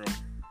living room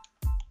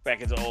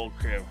back at the old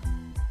crib,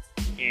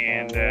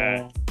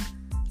 and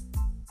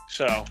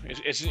so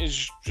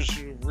it's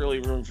just really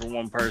room for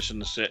one person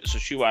to sit. So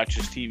she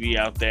watches TV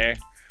out there.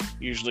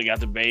 Usually got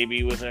the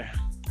baby with her.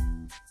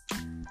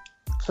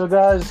 So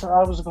guys,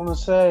 I was gonna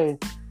say,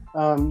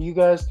 you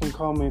guys can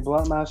call me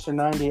Bluntmaster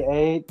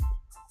 98,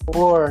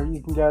 or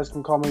you guys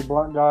can call me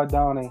Blunt God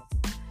Donnie.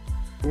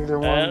 Either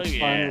one's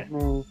fine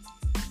with me.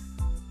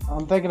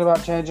 I'm thinking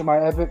about changing my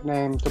Epic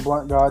name to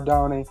Blunt God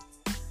Donnie.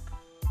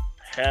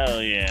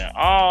 Hell yeah.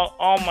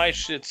 All my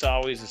shit's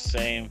always the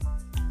same.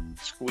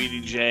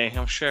 Squeedy J.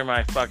 I'm sure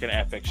my fucking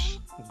Epic's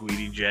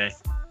Squeedy J.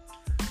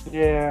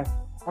 Yeah.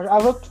 I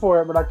looked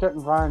for it, but I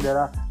couldn't find it.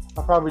 I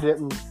probably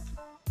didn't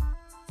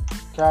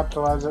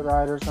capitalize it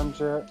right or some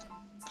shit.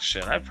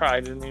 Shit, I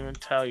probably didn't even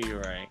tell you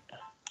right.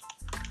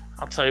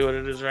 I'll tell you what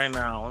it is right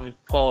now. Let me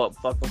pull up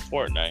fucking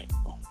Fortnite.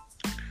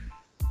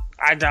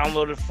 I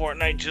downloaded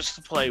Fortnite just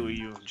to play with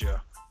you, Joe.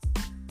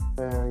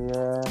 Hell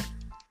yeah.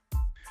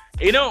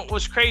 You know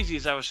what's crazy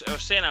is I was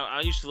saying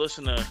I used to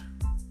listen to.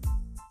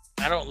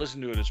 I don't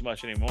listen to it as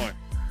much anymore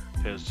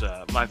because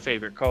my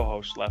favorite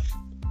co-host left.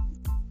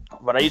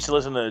 But I used to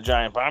listen to the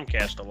Giant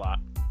Bombcast a lot.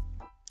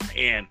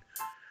 And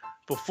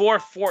before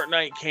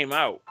Fortnite came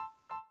out,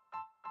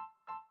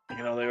 you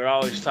know, they were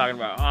always talking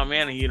about, oh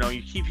man, you know,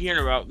 you keep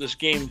hearing about this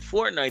game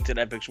Fortnite that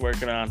Epic's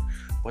working on,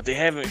 but they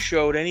haven't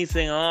showed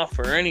anything off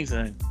or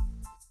anything.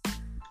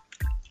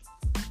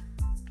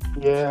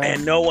 Yeah.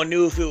 And no one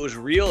knew if it was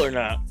real or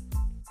not.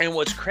 And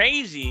what's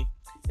crazy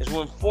is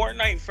when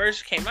Fortnite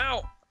first came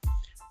out,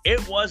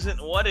 it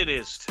wasn't what it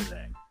is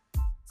today.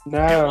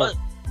 No. It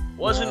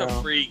wasn't a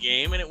free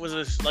game, and it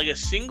was like a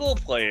single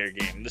player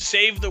game. The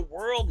Save the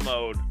World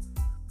mode.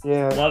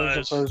 Yeah, that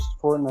was the first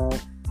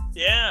Fortnite.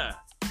 Yeah.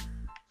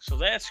 So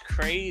that's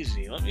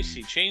crazy. Let me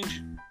see.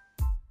 Change.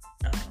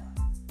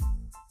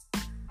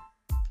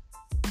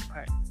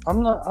 Right.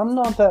 I'm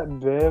not that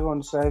big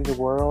on Save the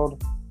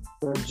World,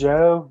 but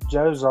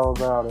Joe's all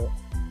about it.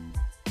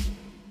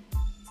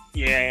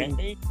 Yeah.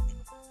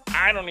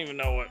 I don't even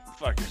know what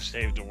fucking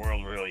Save the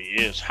World really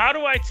is. How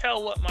do I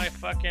tell what my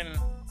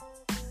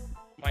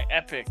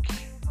Epic?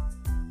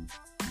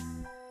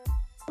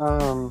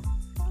 Are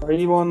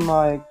you on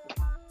like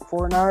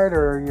Fortnite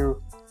or are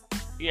you?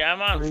 Yeah,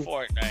 I'm on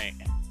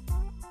Fortnite.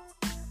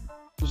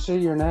 You see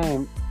your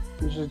name.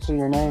 You should see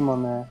your name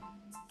on there.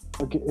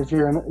 Like if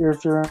you're in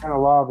a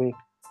lobby.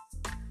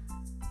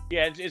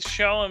 Yeah, it's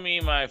showing me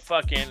my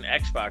fucking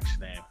Xbox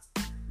name.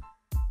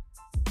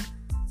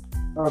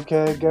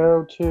 Okay,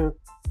 go to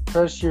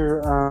press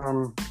your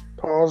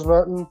pause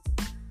button.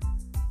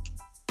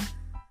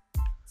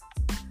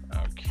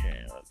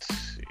 Okay, let's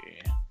see.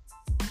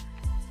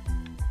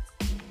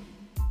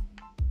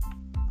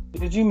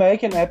 Did you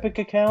make an Epic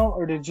account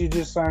or did you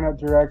just sign up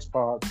through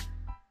Xbox?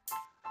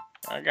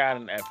 I got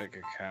an Epic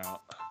account.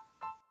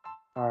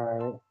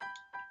 Alright.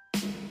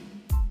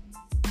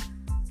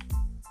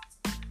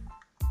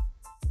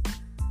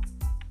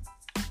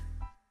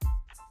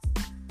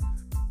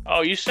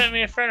 Oh, you sent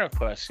me a friend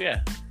request,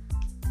 yeah.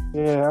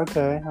 Yeah,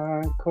 okay.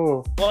 Alright,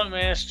 cool.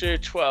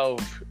 Bluntmaster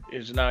 12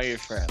 is now your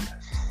friend.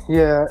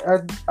 Yeah,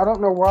 I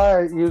don't know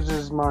why it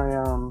uses my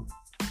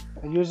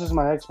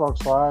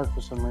Xbox Live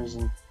for some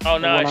reason. Oh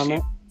no, I see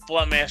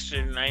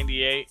Bluntmaster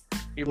 98.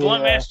 You're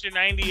Bluntmaster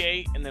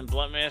 98 and then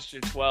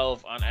Bluntmaster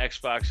 12 on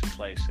Xbox and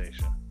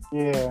PlayStation.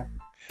 Yeah.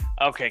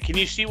 Okay, can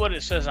you see what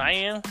it says I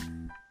am?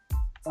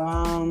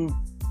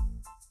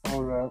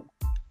 Hold up.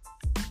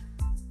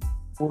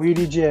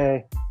 Weedy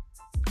J.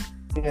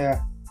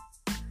 Yeah.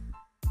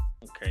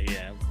 Okay,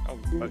 yeah.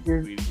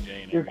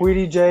 You're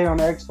Weedy J on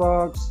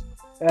Xbox,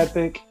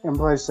 Epic, and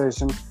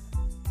PlayStation.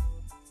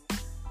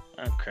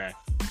 Okay.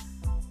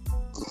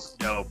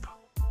 Dope.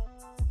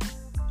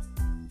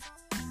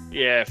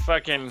 Yeah,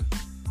 fucking.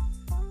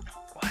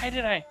 Why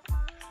did I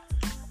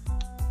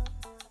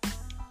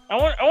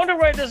wonder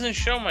why it doesn't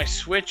show my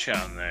Switch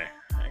on there.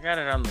 I got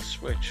it on the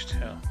Switch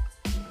too.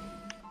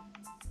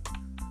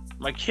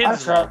 My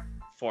kids love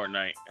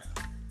Fortnite.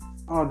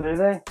 Oh, do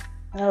they?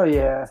 Oh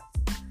yeah.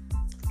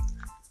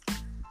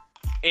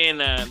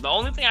 And the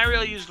only thing I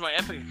really used my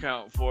Epic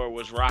account for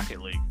was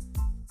Rocket League.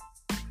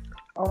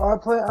 Oh, I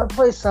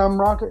play some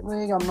Rocket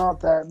League. I'm not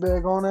that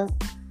big on it,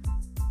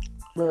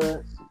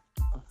 but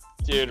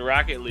dude,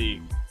 Rocket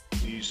League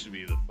used to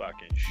be the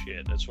fucking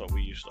shit. That's what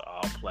we used to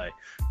all play.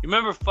 You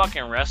remember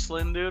fucking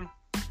wrestling, dude?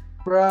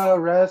 Bro,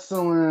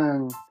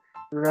 wrestling,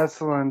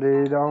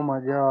 dude. Oh my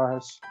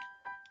gosh.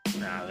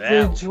 Nah,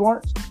 that dude, you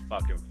want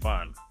fucking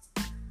fun.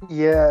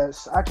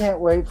 Yes, I can't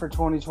wait for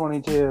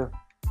 2022.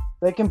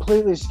 They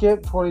completely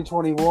skipped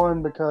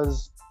 2021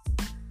 because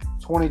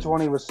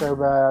 2020 was so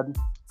bad.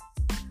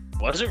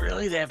 Was it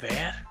really that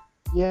bad?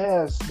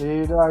 Yes,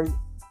 dude.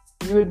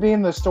 You would be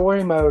in the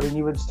story mode and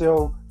you would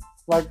still,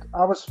 like,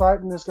 I was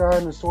fighting this guy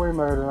in the story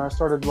mode and I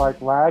started like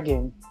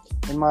lagging,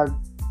 and my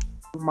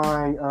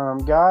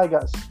guy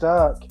got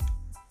stuck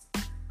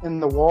in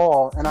the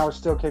wall and I was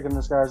still kicking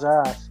this guy's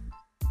ass.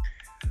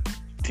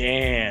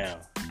 Damn.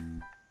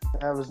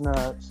 That was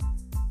nuts.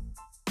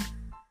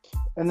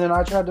 And then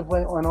I tried to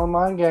play an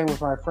online game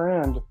with my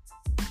friend,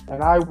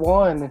 and I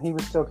won, and he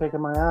was still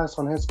kicking my ass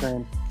on his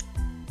screen.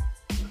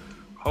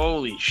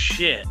 Holy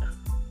shit.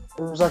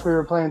 It was like we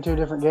were playing two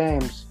different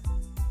games.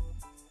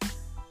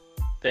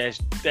 That's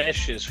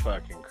just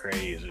fucking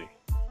crazy.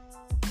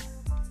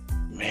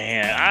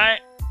 Man, I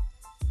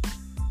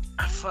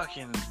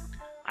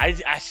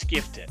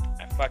skipped it.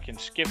 I fucking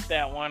skipped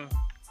that one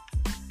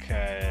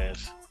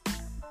because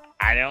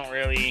I don't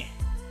really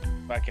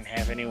fucking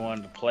have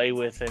anyone to play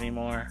with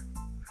anymore.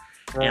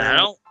 Right. And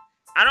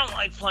I don't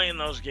like playing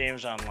those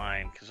games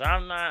online because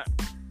I'm not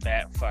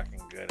that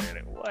fucking good at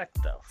it. What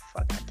the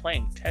fuck? I'm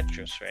playing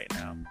Tetris right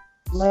now.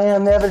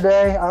 Man, the other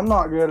day, I'm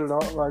not good at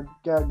all, like,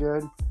 that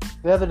good.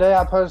 The other day,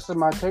 I posted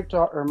my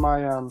TikTok, or my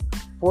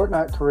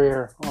Fortnite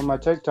career on my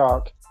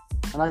TikTok,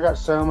 and I got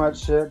so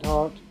much shit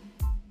talked.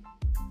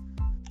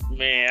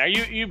 Man, are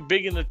you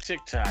big into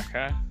TikTok,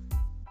 huh?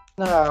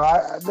 No,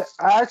 I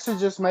actually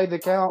just made the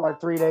account like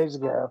 3 days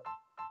ago.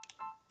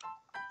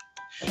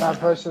 And I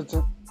posted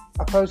some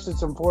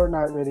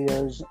Fortnite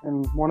videos,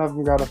 and one of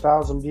them got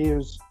 1,000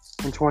 views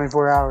in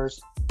 24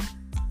 hours.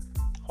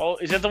 Oh,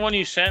 is that the one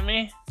you sent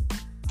me?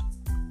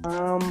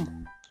 I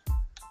don't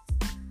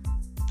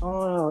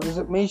know. Is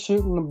it me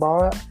shooting the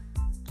bot?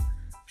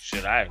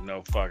 Shit, I have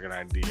no fucking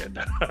idea,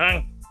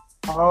 dog.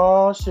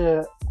 Oh,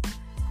 shit.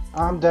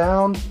 I'm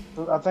down.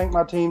 I think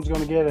my team's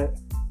going to get it.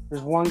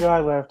 There's one guy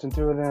left and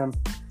 2 of them.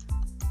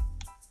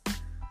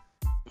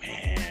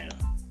 Man.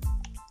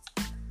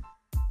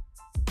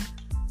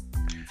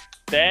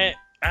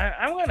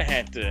 I'm going to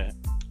have to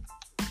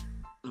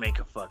make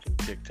a fucking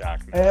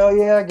TikTok. Hell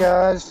yeah,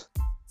 guys.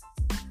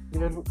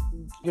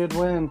 Good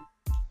win.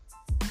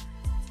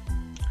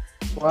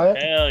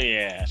 What? Hell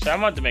yeah. So I'm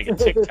about to make a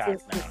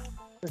TikTok now.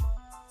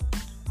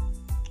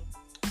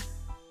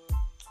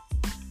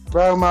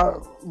 Bro,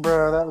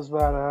 that was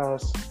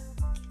badass.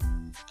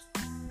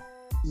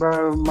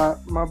 Bro,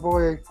 my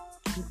boy.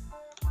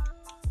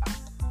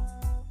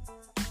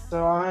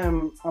 So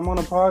I'm on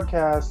a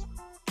podcast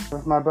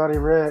with my buddy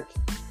Rick.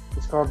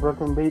 It's called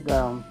Brooklyn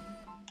Beatdown,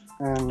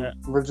 and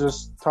we're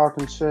just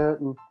talking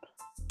shit and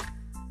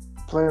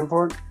playing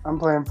I'm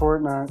playing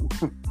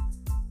Fortnite.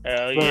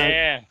 Hell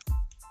yeah.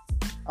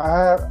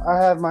 I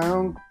have my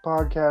own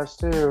podcast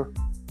too.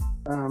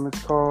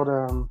 It's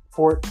called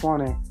Fort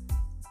 20.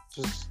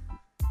 Just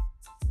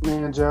me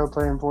and Joe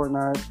playing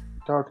Fortnite,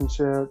 talking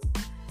shit.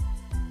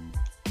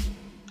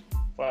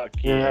 Fuck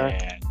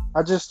yeah.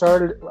 I just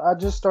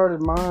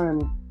started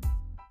mine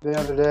the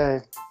other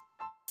day.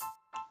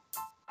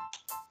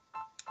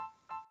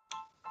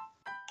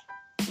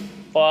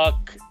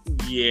 Fuck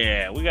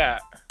yeah. We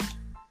got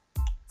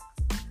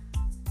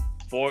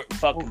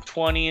fucking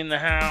 20 in the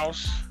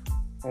house.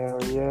 Hell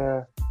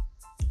yeah.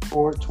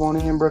 Fort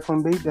 20 in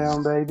Brooklyn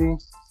Beatdown, baby.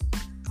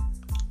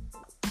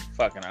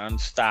 Fucking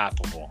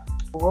unstoppable.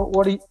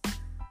 What do you...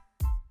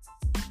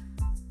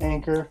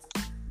 Anchor.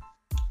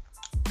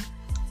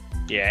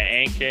 Yeah,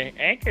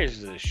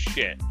 Anchor's the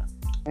shit.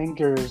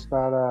 Anchor is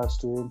badass,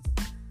 dude.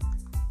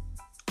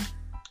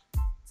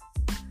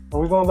 Are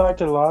we going back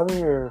to the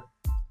lobby, or...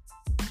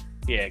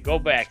 Yeah, go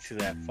back to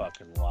that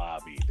fucking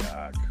lobby,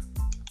 dog.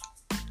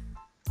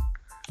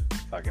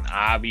 Fucking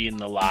Obby in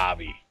the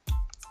lobby.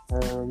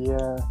 Hell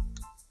yeah.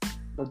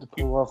 About to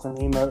pull off an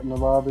emote in the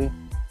lobby.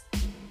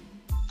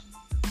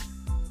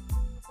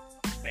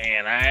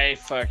 Man, I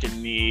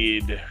fucking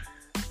need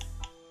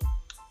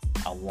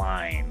a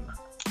line.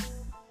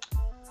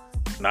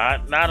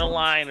 Not a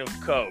line of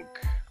Coke.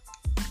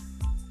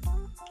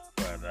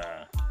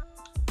 But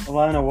A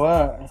line of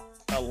what?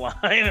 a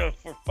line of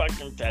for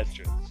fucking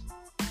Tetris.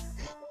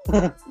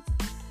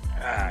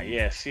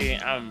 Yeah, see,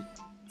 I'm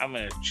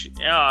gonna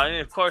and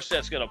of course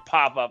that's gonna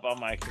pop up on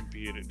my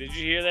computer. Did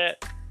you hear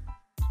that?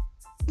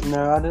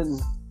 No, I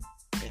didn't.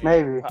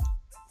 Maybe.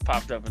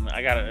 Popped up and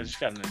I just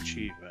got an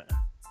achievement.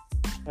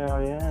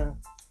 Hell yeah.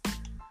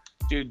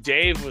 Dude,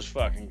 Dave was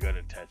fucking good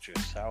at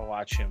Tetris. I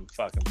watch him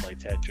fucking play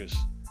Tetris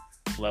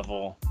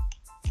level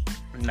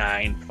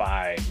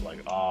 9-5 like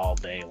all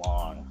day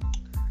long.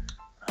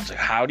 I was like,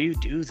 how do you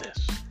do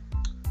this?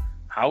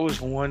 How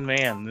is one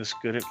man this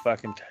good at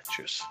fucking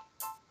Tetris?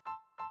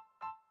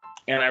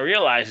 And I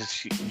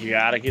realized you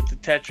gotta get the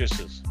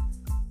Tetrises,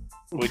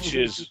 which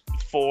is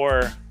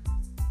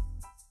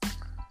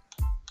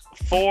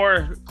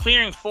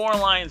clearing 4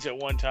 lines at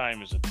one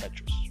time is a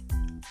Tetris.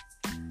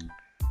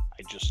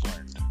 I just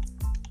learned.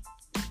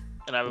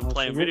 And I've been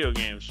playing video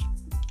games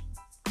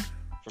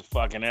for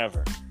fucking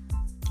ever.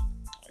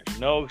 There's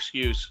no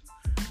excuse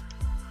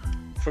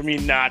for me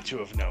not to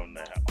have known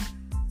that.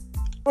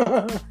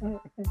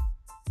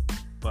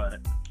 But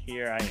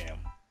here I am.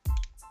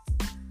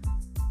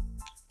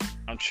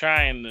 I'm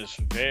trying this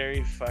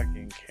very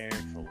fucking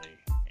carefully,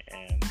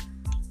 and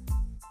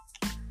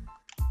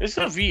this is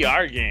a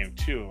VR game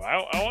too.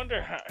 I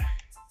wonder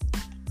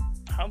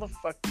how the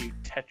fuck do you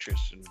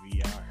Tetris in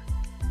VR?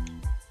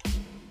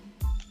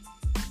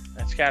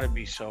 That's got to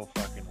be so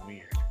fucking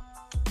weird.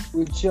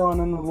 We chilling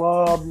in the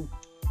lobby.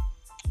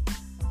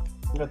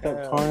 Got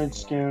that Carnage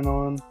skin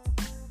on.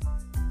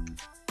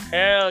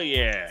 Hell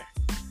yeah.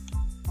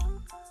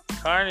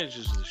 Carnage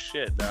is the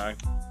shit, dog.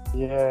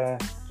 Yeah.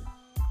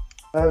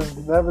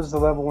 That was the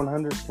level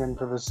 100 skin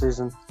for this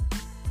season.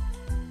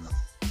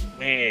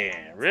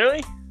 Man,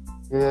 really?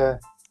 Yeah.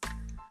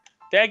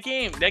 That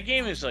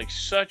game is like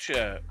such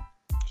a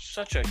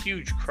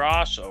huge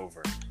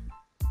crossover.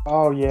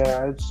 Oh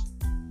yeah,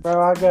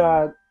 bro, I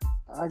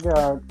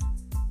got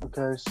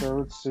okay, so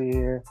let's see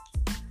here.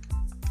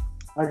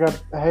 I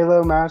got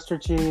Halo Master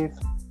Chief.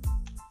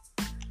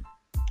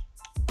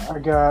 I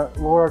got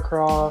Lara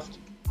Croft.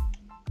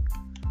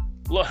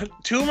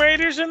 Tomb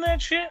Raiders in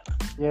that shit?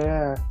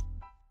 Yeah.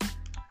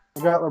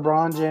 I got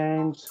LeBron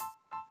James.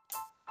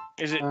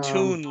 Is it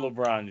Toon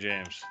LeBron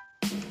James?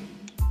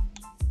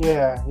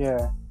 Yeah.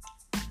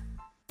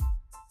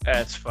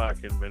 That's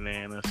fucking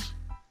bananas.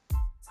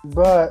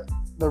 But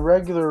the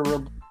regular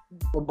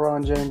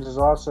LeBron James is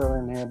also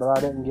in here, but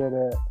I didn't get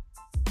it.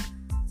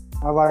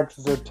 I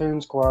liked the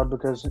Toon Squad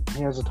because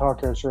he has a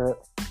taco shirt.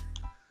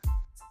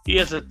 He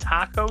has a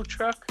taco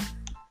truck?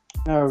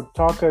 No,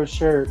 taco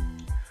shirt.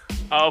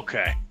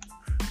 Okay.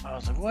 I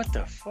was like, what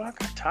the fuck?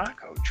 A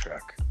taco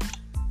truck?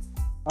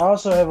 I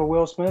also have a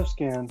Will Smith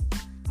skin.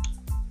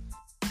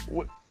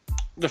 What?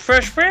 The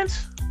Fresh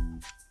Prince?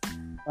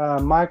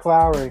 Mike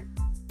Lowry.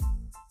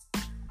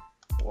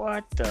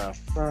 What the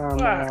From,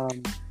 fuck?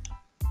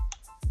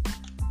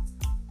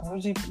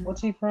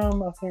 what's he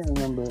from? I can't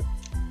remember.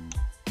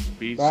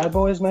 Pizza? Bad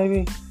Boys,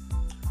 maybe?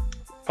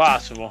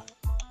 Possible.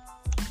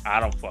 I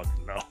don't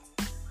fucking know.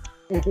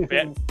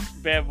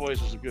 Bad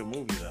Boys was a good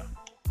movie, though.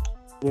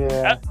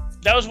 Yeah.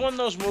 That was one of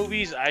those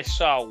movies I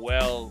saw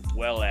well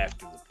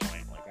after the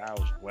point. Like, I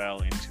was well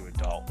into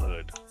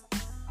adulthood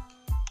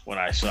when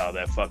I saw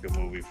that fucking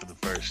movie for the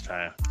first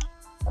time.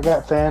 I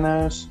got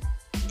Thanos.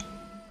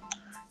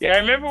 Yeah, I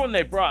remember when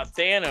they brought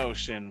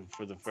Thanos in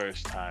for the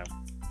first time.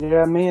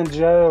 Yeah, me and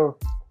Joe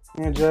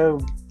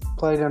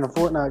played in a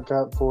Fortnite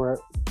Cup for it.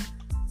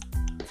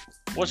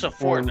 What's a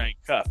Fortnite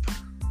Cup?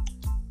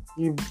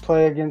 You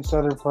play against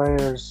other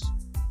players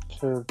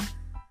to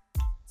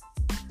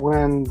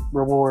win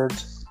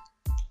rewards.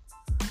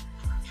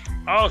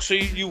 Oh, so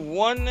you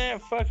won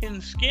that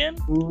fucking skin?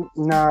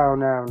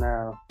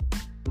 No.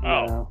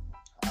 Oh.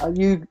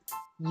 You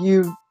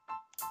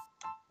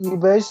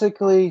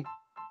basically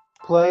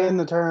play in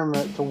the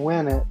tournament to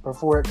win it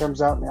before it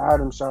comes out in the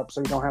item shop,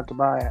 so you don't have to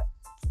buy it.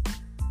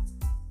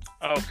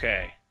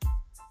 Okay.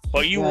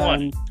 Well, you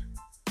won it.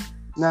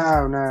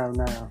 No.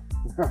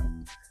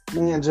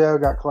 Me and Joe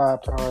got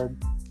clapped hard.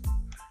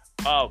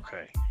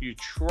 Okay. You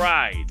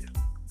tried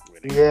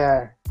with it.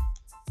 Yeah.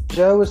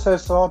 Joe was so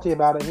salty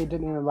about it, he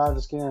didn't even buy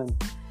the skin.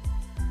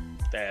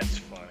 That's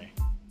funny.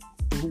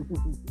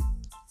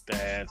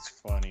 That's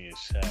funny as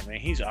hell, man.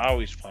 He's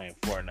always playing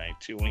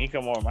Fortnite, too. When he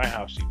come over to my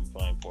house, he be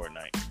playing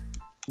Fortnite.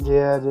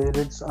 Yeah,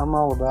 dude. I'm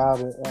all about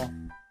it.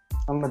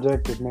 I'm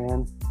addicted,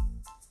 man.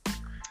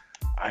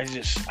 I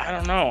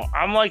don't know.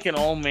 I'm like an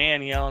old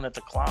man yelling at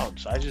the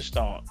clouds. I just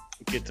don't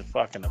get the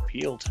fucking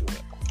appeal to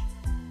it.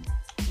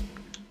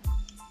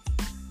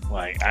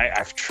 Like,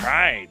 I've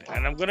tried,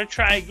 and I'm going to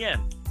try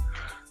again.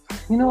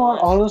 You know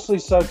what honestly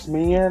sucks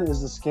me in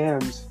is the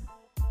skins.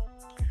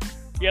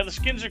 Yeah, the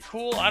skins are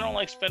cool. I don't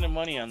like spending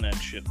money on that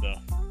shit, though.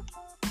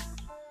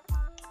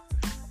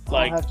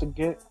 Like,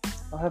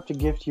 I'll have to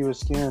gift you a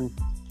skin.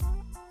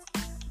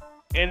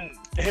 And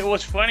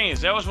what's funny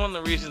is that was one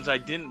of the reasons I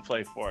didn't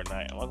play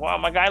Fortnite. I'm like, wow,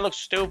 my guy looks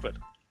stupid.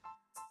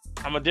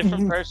 I'm a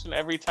different person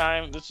every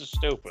time. This is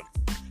stupid.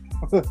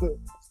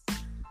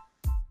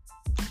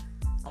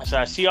 So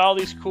I see all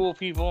these cool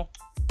people,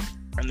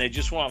 and they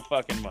just want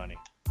fucking money.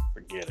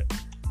 Forget it.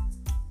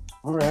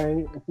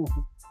 Right.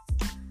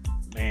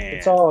 Man.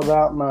 It's all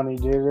about money,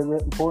 dude.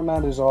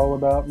 Fortnite is all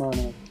about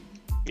money.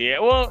 Yeah,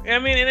 well, I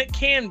mean, and it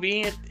can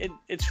be.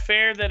 It's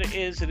fair that it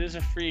is. It is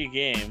a free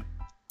game.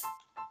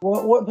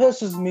 What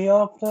pisses me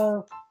off,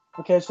 though?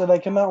 Okay, so they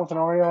come out with an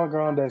Ariana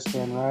Grande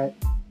skin, right?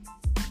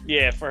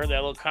 Yeah, for that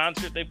little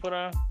concert they put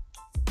on?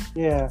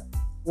 Yeah.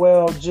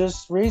 Well,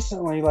 just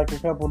recently, like a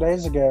couple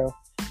days ago,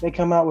 they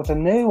come out with a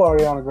new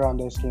Ariana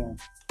Grande skin.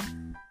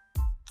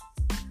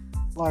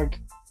 Like,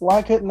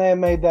 why couldn't they have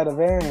made that a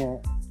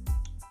variant?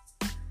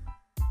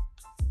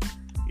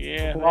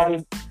 Yeah.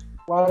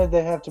 Why did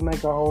they have to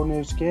make a whole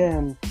new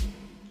skin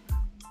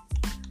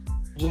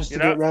just to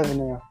get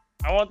revenue?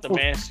 I want the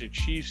Master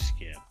Chief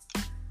skin.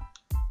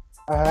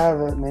 I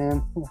have it,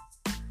 man.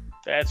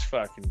 That's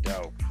fucking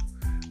dope.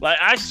 Like,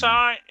 I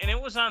saw it, and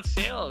it was on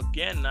sale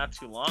again not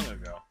too long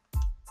ago.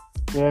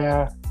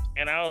 Yeah.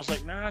 And I was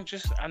like, nah,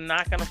 I'm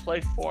not going to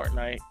play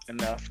Fortnite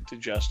enough to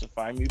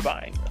justify me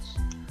buying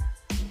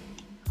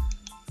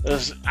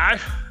this. I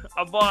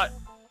bought...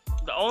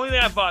 The only thing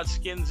I bought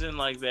skins in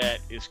like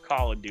that is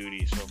Call of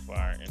Duty so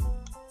far. And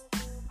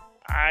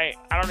I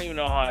don't even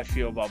know how I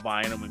feel about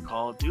buying them in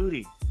Call of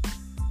Duty.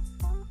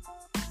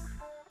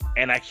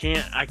 And I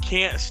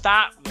can't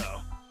stop though.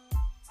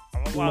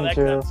 I'm like, wow, that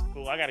gun's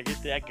cool. I gotta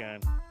get that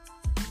gun.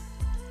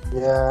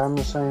 Yeah, I'm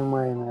the same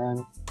way,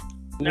 man.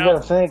 You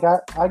gotta think,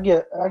 I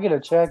get a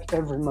check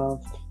every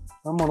month.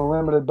 I'm on a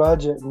limited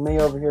budget, and me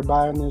over here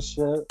buying this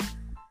shit.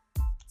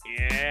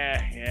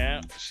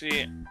 Yeah.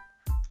 See,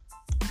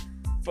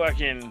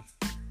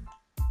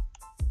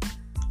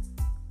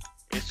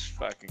 it's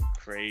fucking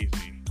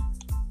crazy.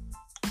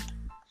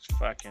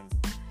 I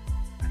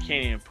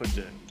can't even put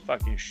the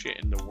fucking shit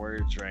into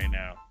words right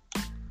now.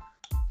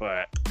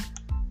 But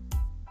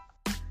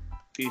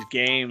these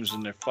games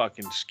and their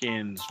fucking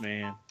skins,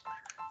 man.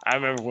 I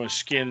remember when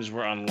skins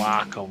were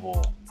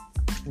unlockable.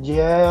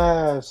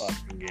 Yes.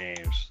 fucking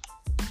games.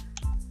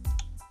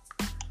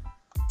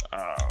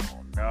 Oh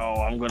no,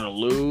 I'm gonna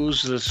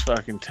lose this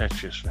fucking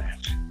Tetris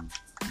match.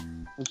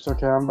 It's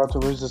okay. I'm about to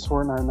lose this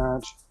Fortnite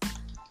match.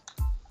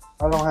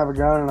 I don't have a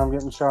gun and I'm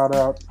getting shot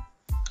up.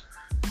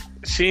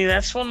 See,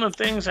 that's one of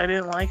the things I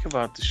didn't like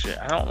about the shit.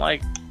 I don't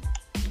like.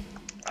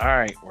 All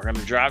right, we're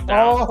gonna drop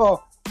down.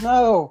 Oh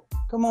no!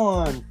 Come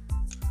on.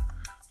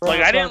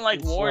 Like I didn't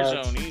like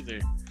Warzone either.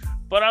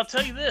 But I'll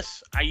tell you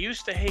this: I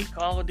used to hate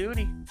Call of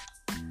Duty.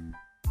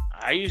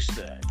 I used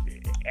to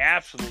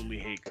absolutely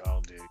hate Call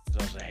of Duty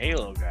because I was a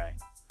Halo guy.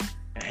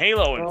 And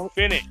Halo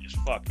Infinite is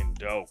fucking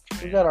dope,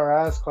 man. We got our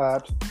ass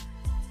clapped.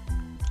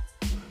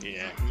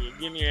 Yeah,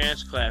 getting your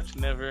ass clapped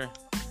never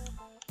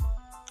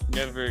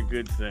a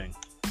good thing.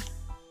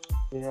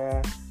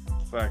 Yeah.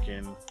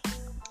 Fucking,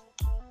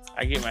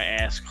 I get my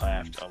ass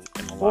clapped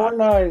in a lot.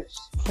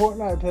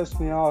 Fortnite pissed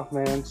me off,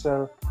 man.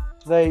 So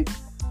they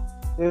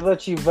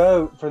let you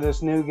vote for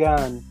this new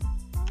gun.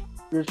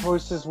 Your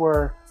choices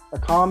were a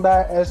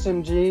combat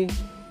SMG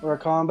or a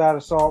combat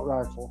assault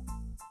rifle.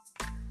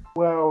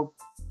 Well,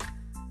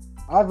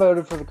 I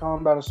voted for the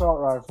combat assault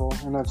rifle,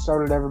 and that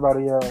started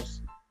everybody else.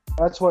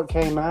 That's what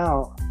came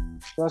out.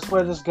 That's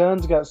why this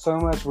gun's got so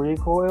much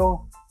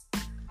recoil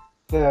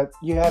that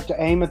you have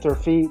to aim at their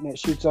feet and it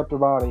shoots up their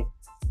body.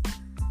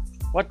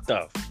 What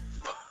the?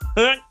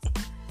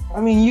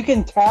 I mean, you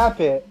can tap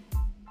it,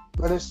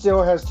 but it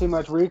still has too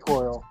much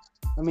recoil.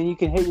 I mean, you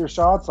can hit your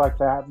shots like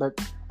that, but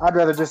I'd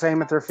rather just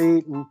aim at their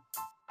feet and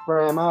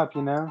spray them up,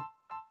 you know?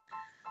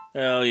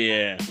 Hell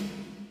yeah.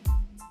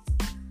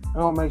 It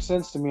don't make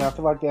sense to me. I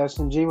feel like the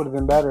SMG would have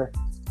been better.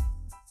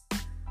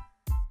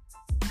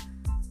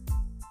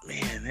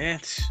 Man,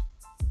 that's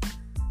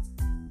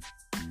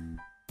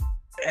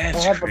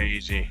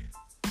crazy.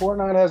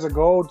 Fortnite has a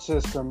gold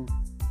system.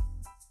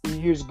 You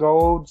use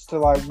golds to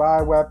like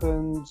buy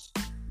weapons.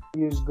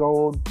 You use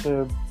gold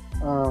to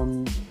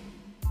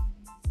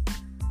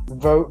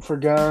vote for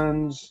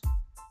guns.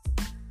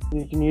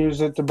 You can use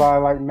it to buy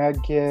like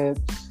med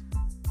kits,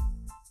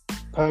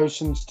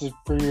 potions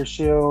for your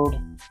shield.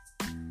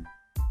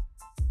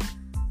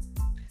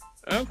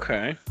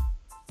 Okay.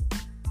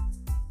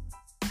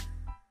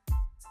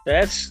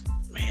 That's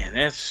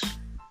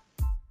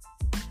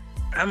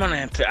I'm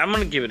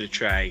gonna give it a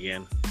try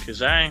again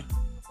because I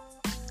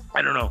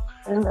don't know.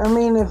 And I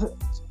mean,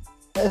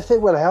 if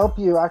it would help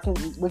you,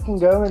 we can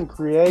go in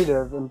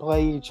creative and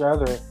play each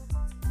other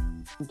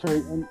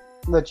and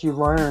let you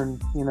learn.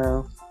 You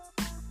know,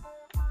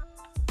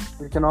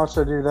 we can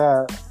also do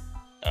that.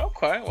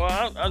 Okay,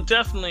 well, I'll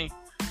definitely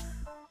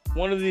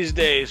one of these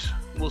days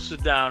we'll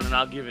sit down and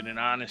I'll give it an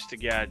honest to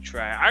God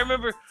try. I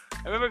remember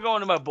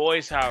going to my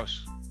boy's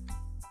house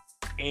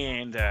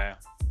and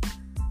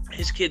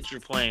his kids were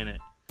playing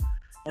it,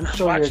 and I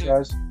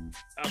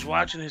was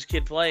watching his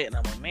kid play it, and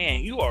I'm like,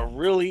 man, you are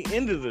really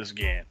into this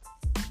game.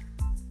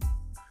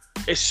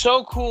 It's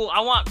so cool. I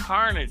want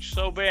Carnage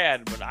so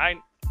bad, but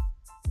I'm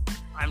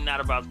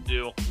not about to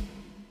do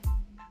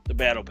the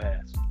Battle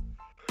Pass.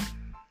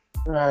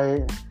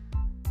 Right.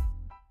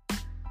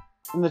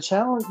 And the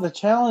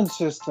challenge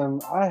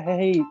system, I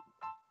hate.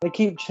 They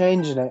keep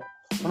changing it.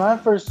 When I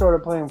first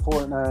started playing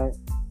Fortnite,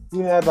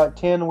 you had like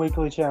 10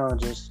 weekly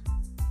challenges.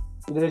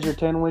 You did your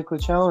 10 weekly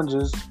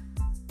challenges,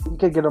 you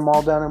could get them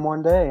all done in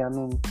one day. I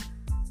mean,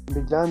 you'd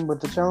be done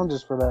with the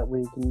challenges for that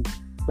week and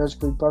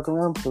basically fuck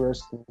around for the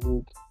rest of the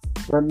week.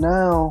 But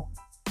now,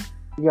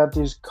 you got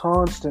these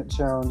constant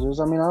challenges.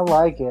 I mean, I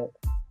like it,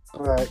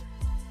 but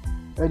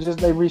they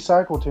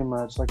recycle too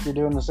much. Like you're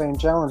doing the same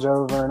challenge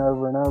over and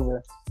over and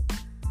over.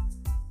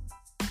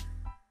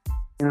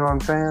 You know what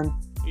I'm saying?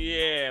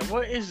 Yeah,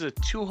 what is a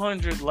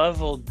 200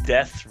 level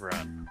death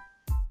run?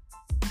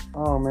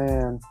 Oh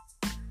man.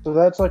 So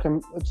that's like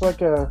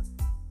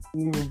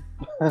you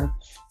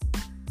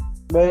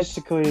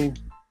basically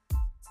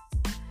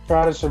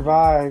try to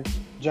survive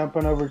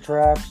jumping over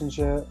traps and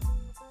shit.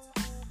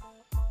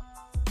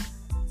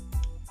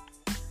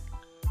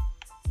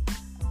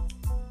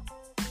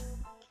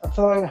 I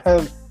feel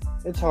like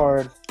it's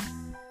hard.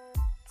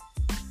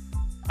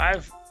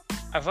 I've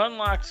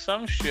unlocked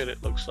some shit,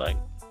 it looks like.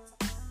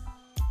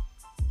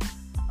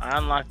 I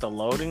unlocked the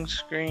loading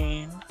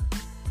screen.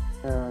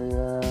 Oh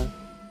yeah.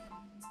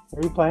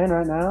 Are you playing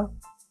right now?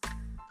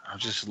 I'm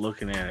just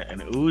looking at it.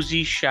 An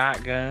Uzi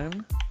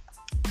shotgun.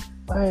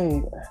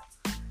 Wait,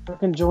 I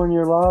can join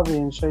your lobby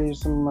and show you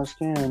some of my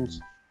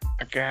skins.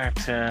 I got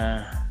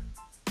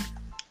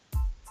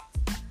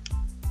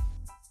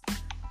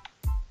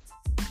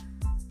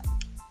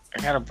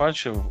a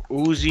bunch of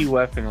Uzi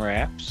weapon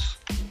wraps.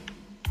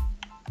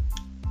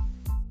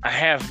 I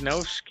have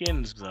no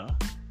skins though.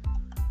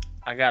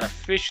 I got a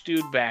Fish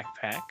Dude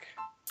backpack.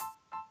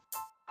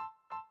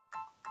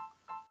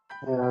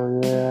 Oh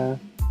yeah.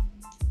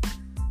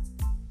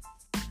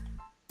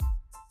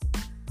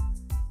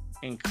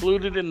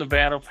 Included in the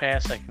battle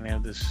pass, I can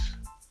have this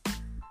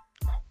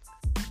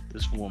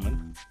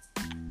woman.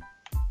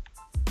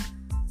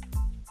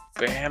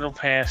 Battle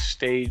Pass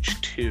Stage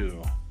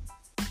 2.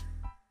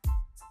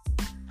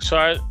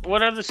 So,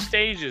 what are the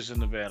stages in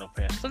the battle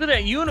pass? Look at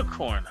that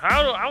unicorn.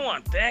 How do I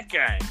want that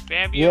guy?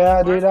 Fabio.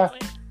 Yeah, dude. I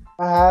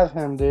have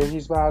him, dude.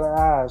 He's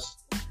badass,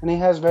 and he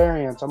has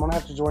variants. I'm gonna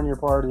have to join your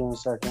party in a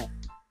second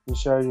and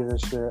show you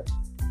this shit.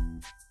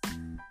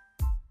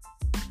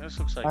 This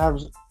looks like I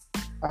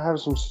have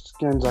some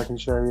skins I can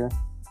show you.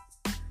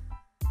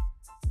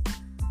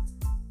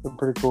 They're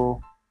pretty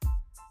cool.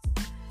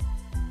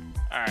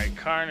 All right,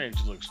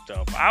 Carnage looks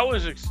dope. I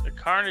was a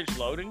Carnage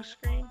loading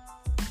screen.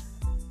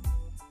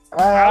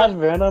 I had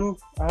Venom.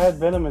 I had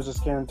Venom as a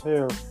skin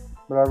too,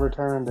 but I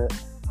returned it.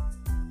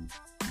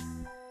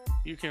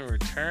 You can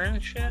return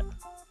shit?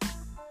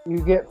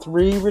 You get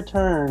 3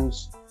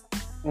 returns,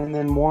 and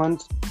then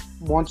once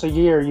a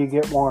year you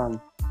get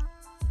 1.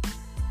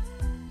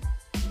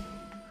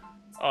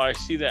 Oh, I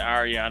see the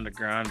Ariana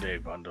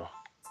Grande bundle.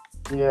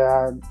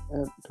 Yeah,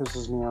 it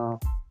pisses me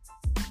off.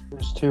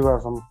 There's 2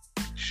 of them.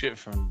 Shit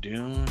from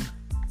Dune.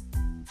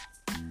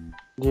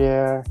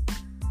 Yeah.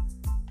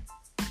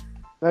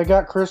 They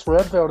got Chris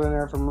Redfield in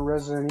there from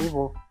Resident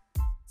Evil.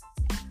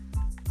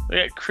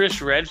 They got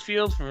Chris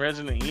Redfield from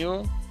Resident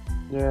Evil?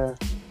 Yeah.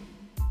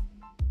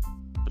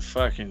 The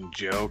fucking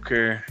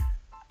Joker.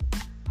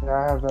 Yeah,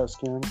 I have that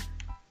skin.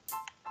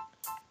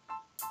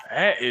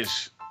 That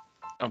is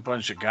a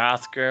bunch of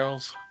goth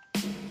girls.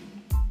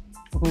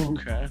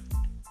 Okay.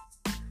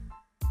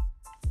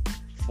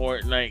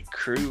 Fortnite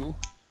crew.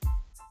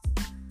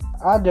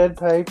 I did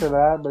pay for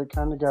that, but it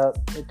kind of got,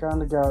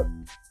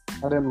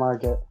 I didn't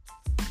like it.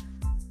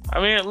 I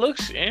mean, it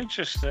looks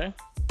interesting.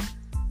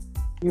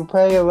 You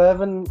pay like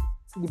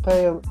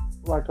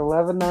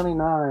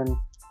 $11.99.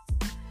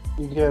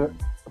 You get a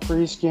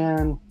free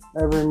skin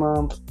every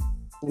month,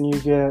 and you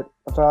get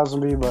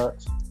 1,000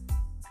 V-Bucks.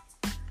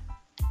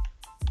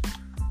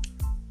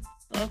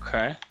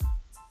 Okay.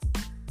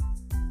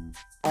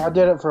 I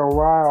did it for a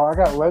while. I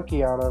got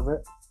Loki out of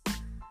it.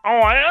 Oh,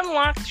 I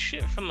unlocked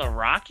shit from the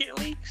Rocket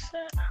League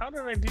set? How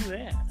did I do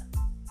that?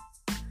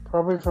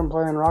 Probably from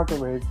playing Rocket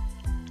League.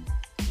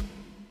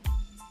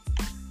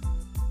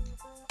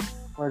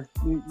 Like,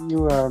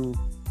 you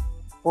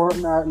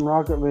Fortnite and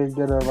Rocket League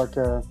did a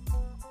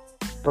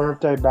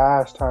birthday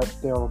bash type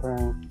deal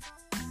thing.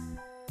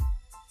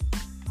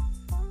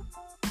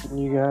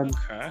 And you got...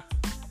 Okay.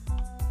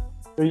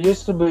 There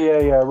used to be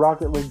a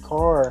Rocket League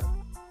car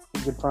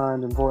you could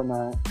find in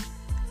Fortnite.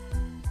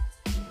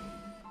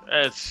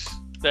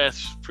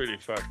 That's pretty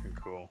fucking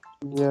cool.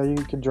 Yeah, you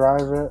could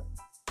drive it.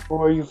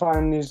 Or you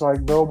find these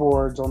like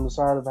billboards on the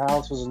side of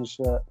houses and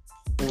shit.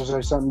 It'll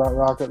say something about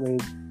Rocket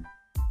League.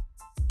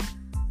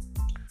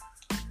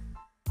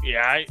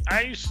 Yeah,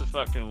 I used to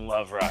fucking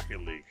love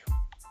Rocket League.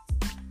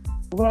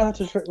 We're gonna have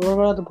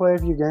to play a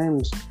few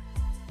games.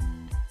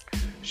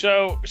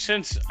 So,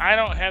 since I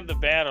don't have the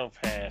battle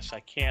pass,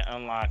 I can't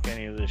unlock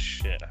any of this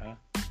shit, huh?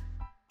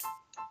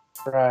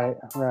 Right.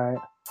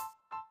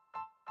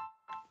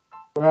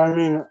 But I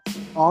mean,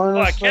 honestly...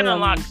 Well, I can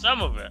unlock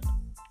some of it.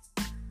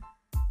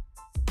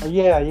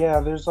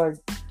 Yeah, there's like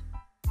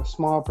a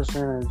small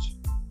percentage.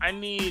 I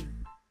need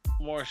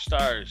more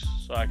stars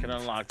so I can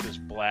unlock this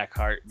Black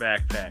Heart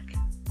backpack.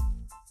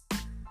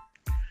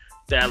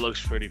 That looks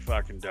pretty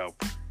fucking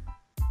dope.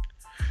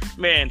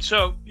 Man,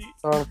 so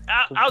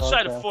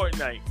outside of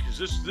Fortnite, because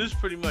this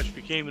pretty much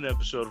became an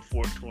episode of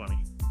 420.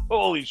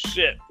 Holy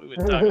shit, we've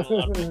been talking a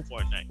lot about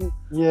Fortnite.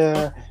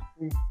 Yeah,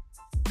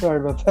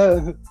 sorry about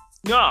that.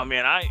 No,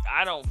 man,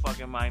 I don't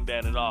fucking mind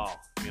that at all.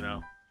 You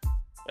know,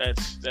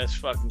 that's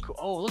fucking cool.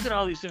 Oh, look at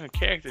all these different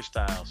character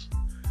styles.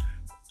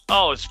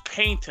 Oh, it's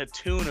paint a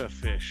tuna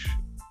fish.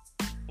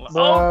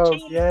 Bro,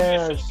 tuna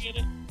yes. fish, I get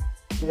it.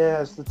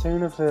 Yes, the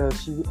tuna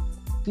fish.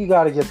 You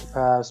got to get the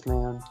pass,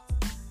 man.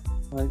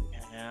 Like,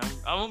 yeah,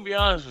 I'm gonna be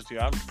honest with you.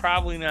 I'm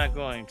probably not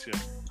going to,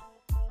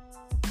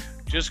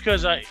 just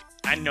because I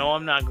know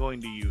I'm not going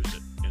to use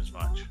it as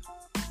much.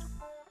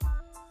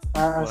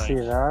 I see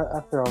that. I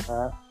feel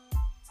that.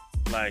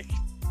 Like,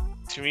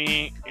 to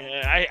me,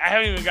 I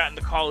haven't even gotten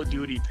the Call of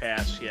Duty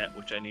pass yet,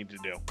 which I need to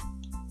do.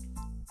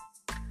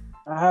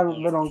 I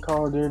haven't been on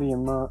Call of Duty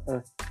in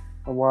a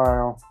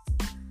while.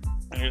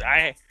 Dude,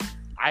 I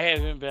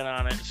haven't been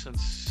on it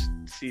since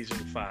season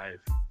 5.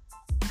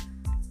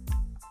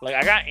 Like,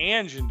 I got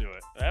Ange into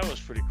it. That was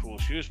pretty cool.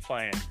 She was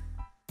playing.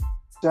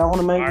 See, I want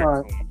to make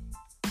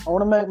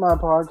my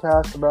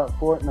podcast about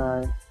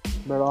Fortnite,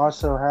 but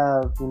also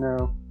have,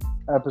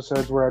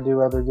 episodes where I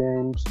do other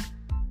games.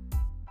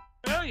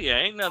 Oh yeah,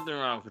 ain't nothing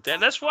wrong with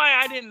that. That's why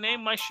I didn't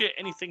name my shit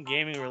anything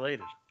gaming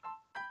related.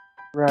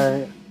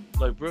 Right.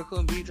 Like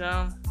Brooklyn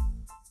Beatdown,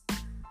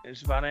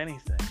 it's about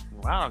anything.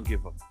 Well, I don't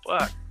give a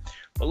fuck.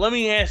 But let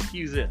me ask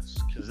you this,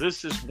 because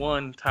this is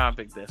one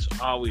topic that's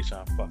always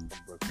on fucking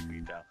Brooklyn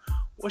Beatdown.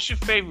 What's your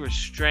favorite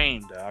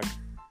strain, dog?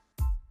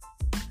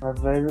 My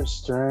favorite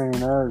strain?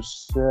 Oh,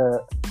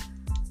 shit.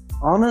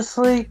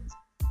 Honestly,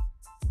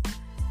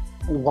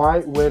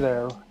 White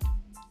Widow.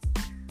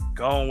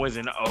 Going with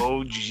an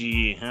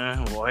OG,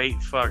 huh? White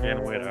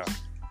fucking Widow.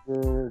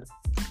 Dude,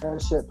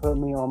 that shit put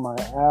me on my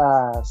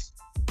ass.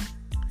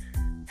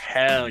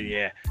 Hell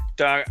yeah.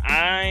 Dog,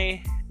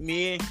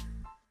 me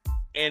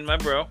and my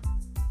bro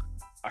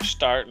are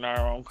starting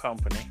our own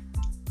company.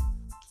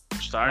 We're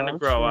starting to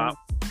grow out.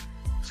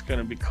 It's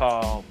gonna be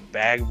called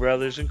Bag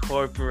Brothers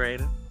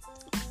Incorporated.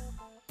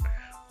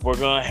 We're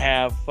gonna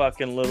have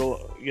fucking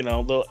little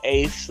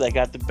eighths that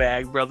got the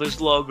Bag Brothers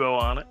logo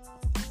on it.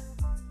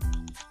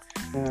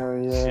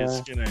 Oh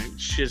yeah.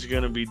 Shit's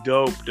gonna be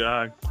dope,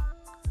 dog.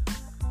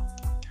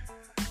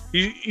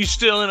 You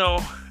still in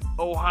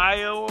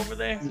Ohio over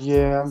there?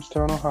 Yeah, I'm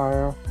still in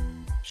Ohio.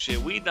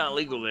 Shit, weed not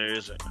legal there,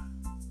 is it?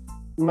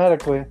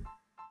 Medically.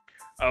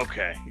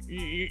 Okay.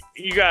 You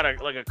got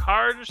a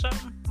card or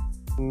something?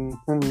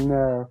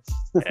 No.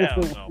 Hell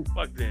no.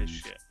 Fuck that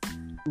shit.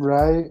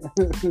 Right?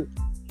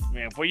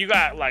 Man, well, you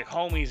got like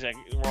homies that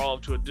roll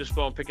up to a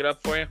dispo and pick it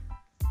up for you?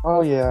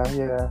 Oh yeah.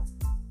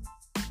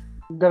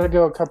 Gotta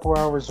go a couple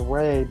hours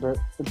away, but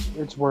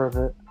it's worth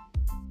it.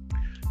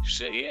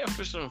 Shit, yeah,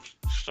 for some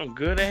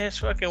good ass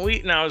fucking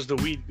weed. Now, is the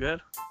weed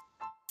good?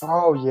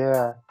 Oh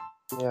yeah.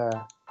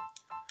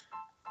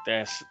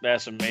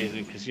 That's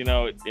amazing because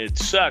it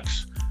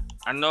sucks.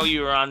 I know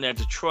you were on that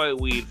Detroit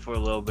weed for a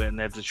little bit, and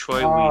that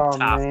Detroit weed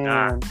top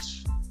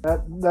notch.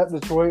 That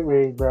Detroit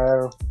weed,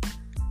 bro.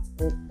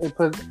 It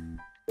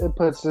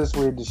puts this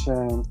weed to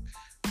shame.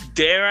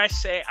 Dare I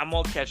say, I'm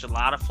gonna catch a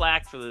lot of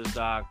flack for this,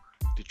 dog.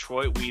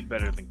 Detroit weed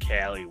better than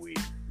Cali weed.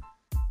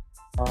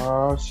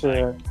 Oh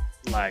shit.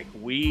 Like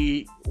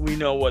we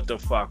know what the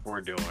fuck we're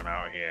doing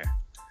out here,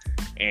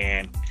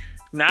 and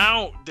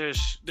now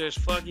there's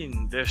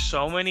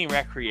so many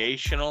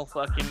recreational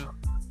fucking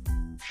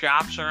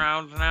shops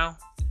around now.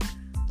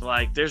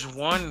 Like there's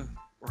one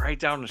right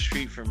down the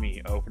street from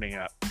me opening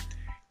up,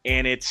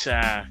 and it's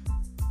a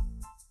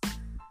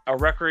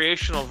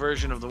recreational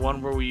version of the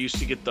one where we used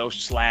to get those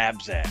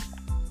slabs at.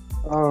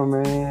 Oh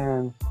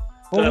man,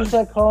 what was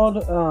that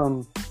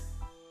called?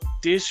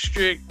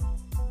 District.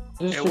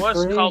 It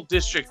was 3? called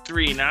District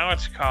 3. Now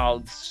it's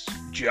called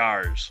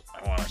Jars,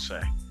 I want to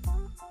say.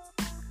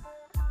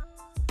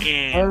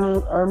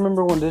 And I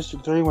remember when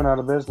District 3 went out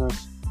of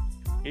business.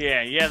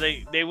 Yeah,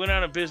 they went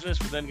out of business,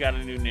 but then got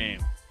a new name.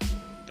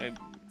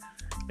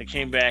 They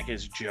came back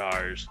as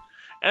Jars.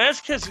 And that's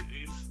because,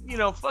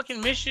 fucking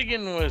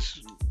Michigan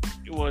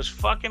was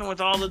fucking with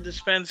all the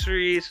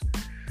dispensaries.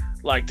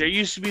 Like, there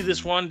used to be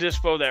this one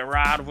dispo that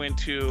Rod went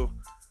to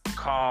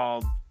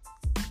called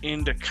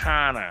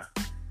Indicana.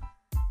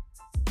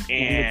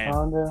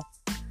 And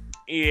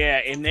yeah,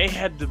 and they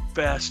had the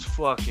best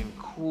fucking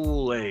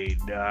Kool-Aid,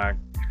 dog.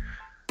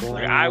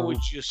 Like I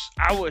would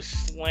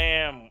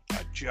slam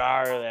a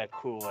jar of that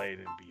Kool-Aid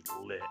and be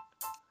lit.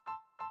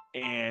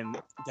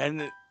 And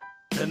then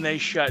they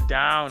shut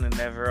down and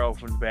never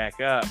opened back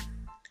up.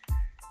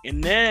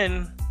 And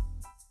then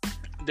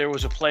there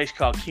was a place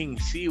called King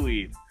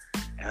Seaweed,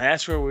 and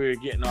that's where we were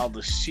getting all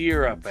the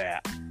syrup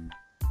at.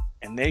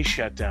 And they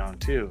shut down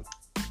too.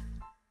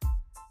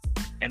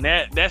 And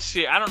that's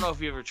I don't know if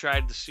you ever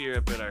tried the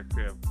syrup at our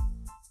crib.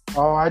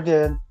 Oh, I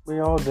did. We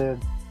all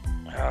did.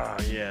 Oh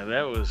yeah,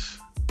 that was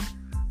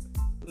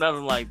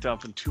nothing like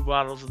dumping 2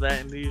 bottles of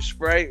that into your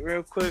Sprite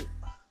real quick.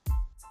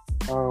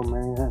 Oh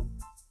man,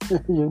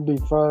 you'd be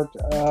fucked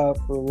up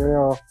for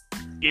real.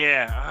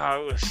 Yeah,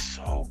 it was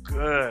so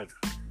good.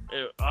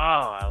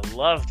 I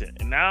loved it.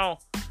 And now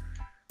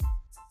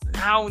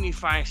when you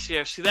find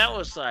syrup, see that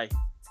was like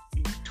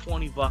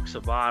 $20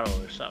 a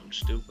bottle or something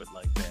stupid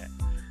like that.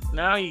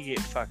 Now you get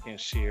fucking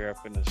syrup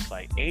and it's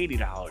like $80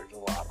 a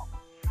bottle.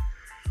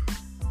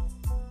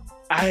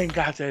 I ain't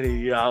got that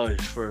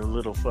 $80 for a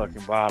little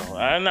fucking bottle.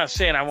 I'm not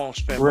saying I won't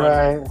spend money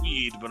on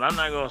weed, but I'm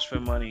not going to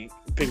spend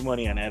big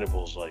money on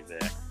edibles like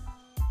that.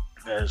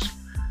 Because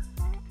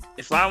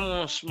if I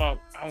want to smoke,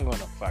 I'm going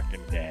to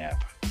fucking dab.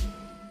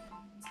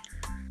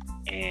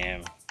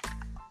 And,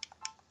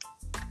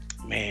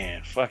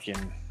 man,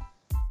 fucking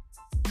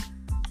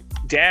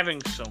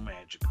dabbing's so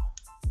magical.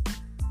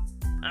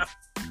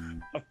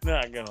 I'm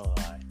not gonna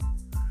lie.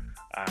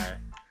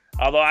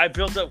 Although I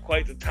built up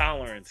quite the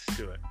tolerance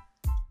to it,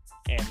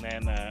 and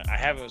then I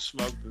haven't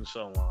smoked in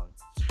so long.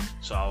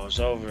 So I was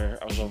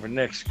over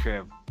Nick's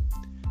crib,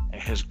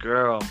 and his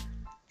girl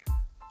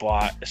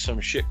bought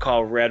some shit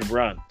called Red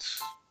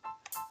Runts.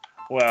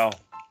 Well,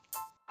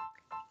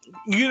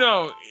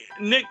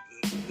 Nick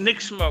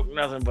smoked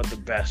nothing but the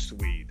best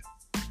weed.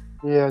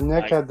 Yeah,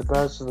 Nick had the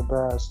best of the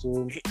best,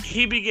 dude.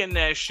 He be getting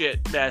that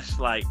shit that's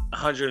like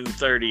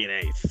 130 an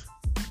eighth.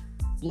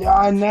 Yeah,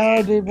 I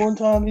know, dude. One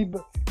time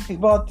he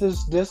bought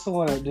this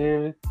distillate,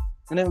 dude,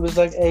 and it was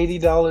like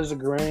 $80 a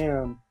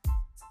gram.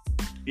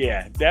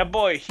 Yeah, that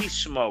boy, he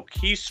smoked.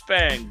 He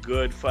spent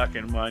good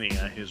fucking money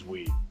on his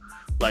weed.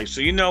 Like,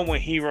 so when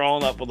he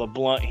rolling up with a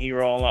blunt, he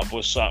rolling up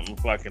with something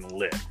fucking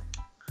lit.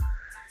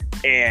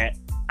 And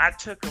I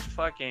took a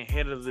fucking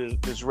hit of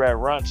this Red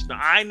Runts. Now,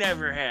 I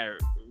never had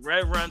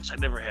Red Runts. I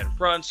never had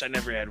Runts. I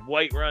never had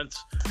White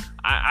Runts.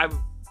 I've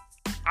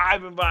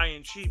been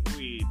buying cheap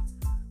weed.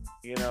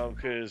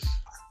 Because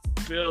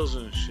bills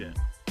and shit.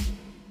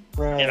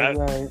 Right, and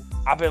right.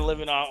 I've been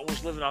living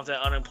off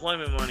that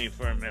unemployment money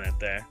for a minute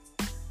there.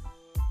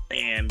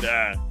 And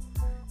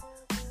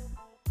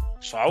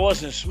So I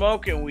wasn't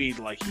smoking weed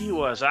like he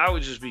was. I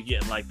would just be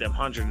getting like them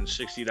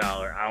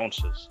 $160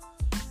 ounces.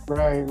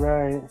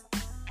 Right.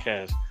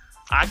 Because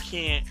I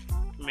can't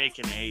make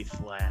an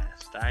eighth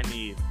last. I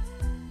need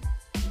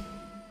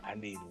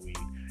weed.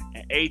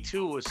 And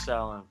A2 was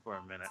selling for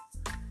a minute.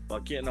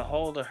 But getting a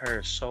hold of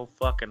her is so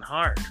fucking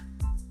hard.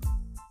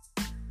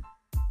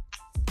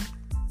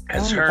 I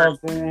haven't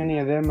talked to any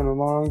of them in a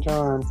long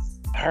time.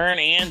 Her and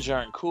Ange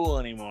aren't cool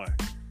anymore.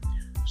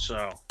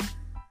 So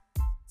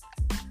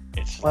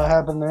it's what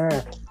happened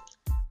there?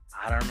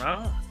 I don't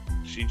know.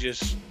 She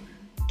just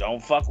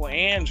don't fuck with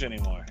Ange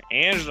anymore.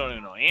 Ange don't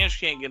even know. Ange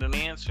can't get an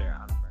answer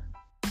out of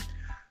her.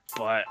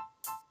 But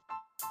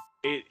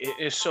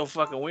it's so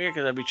fucking weird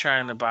because I be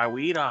trying to buy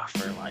weed off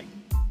her like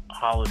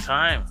all the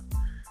time.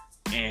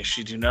 And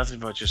she do nothing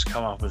but just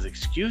come up with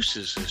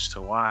excuses as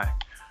to why.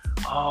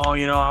 Oh,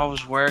 I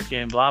was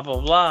working, blah,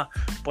 blah, blah.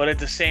 But at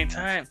the same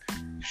time,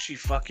 she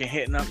fucking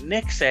hitting up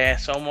Nick's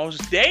ass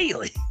almost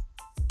daily.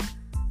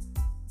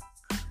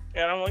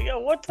 And I'm like, yo,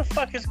 what the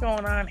fuck is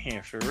going on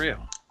here for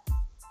real?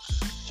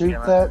 Shoot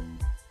that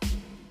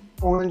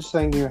orange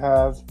thing you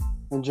have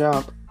and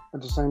jump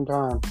at the same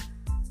time.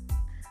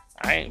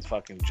 I ain't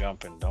fucking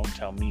jumping. Don't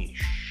tell me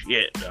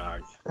shit,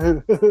 dog.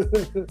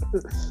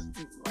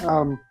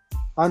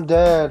 I'm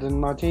dead, and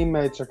my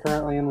teammates are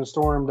currently in the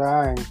storm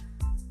dying.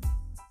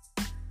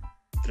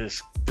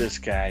 This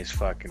guy's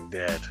fucking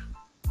dead.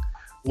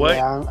 What?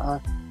 Yeah,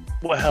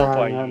 what help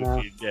are you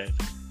if you're dead?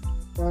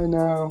 I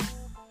know.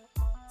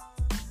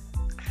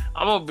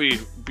 I'm gonna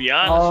be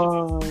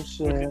honest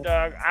with you,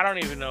 dog. I don't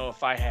even know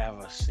if I have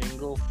a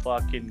single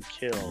fucking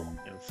kill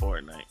in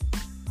Fortnite.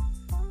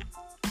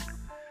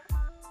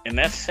 And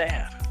that's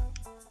sad.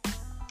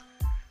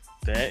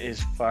 That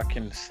is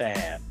fucking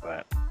sad,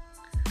 but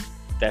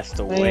that's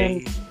the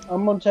way.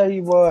 I'm gonna tell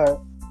you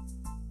what.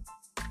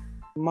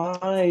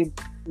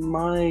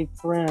 My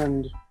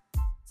friend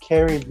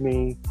carried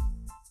me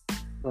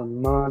for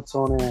months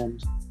on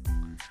end.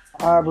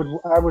 I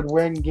would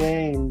win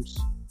games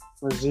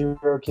with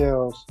 0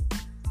 kills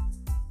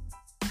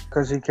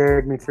because he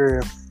carried me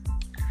through.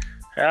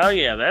 Hell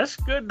yeah, that's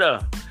good though.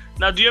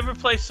 Now, do you ever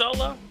play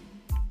solo?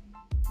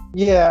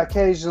 Yeah,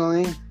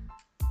 occasionally.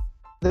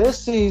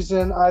 This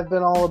season, I've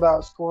been all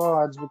about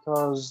squads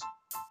because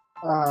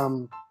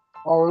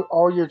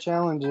all your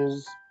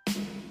challenges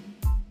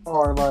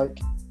are like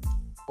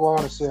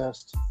squad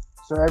assist.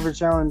 So every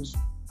challenge,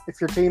 if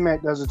your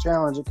teammate does a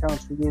challenge, it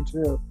counts for you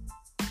too.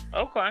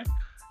 Okay.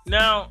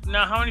 Now,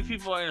 how many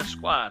people are in a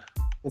squad?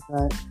 It's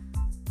like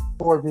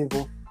 4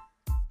 people.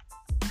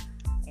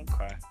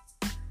 Okay.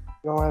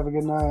 Y'all have a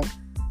good night.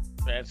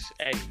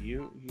 Hey,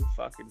 you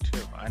fucking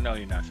too. I know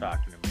you're not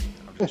talking to me.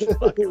 I'm just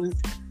fucking.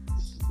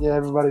 Yeah,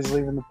 everybody's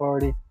leaving the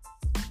party.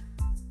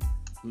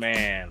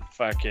 Man,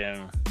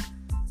 fucking.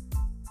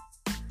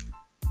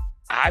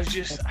 I've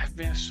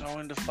been so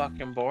into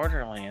fucking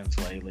Borderlands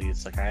lately.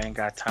 It's like I ain't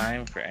got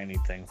time for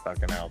anything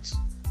fucking else.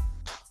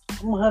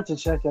 I'm gonna have to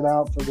check it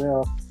out for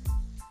real.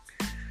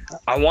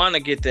 I want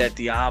to get that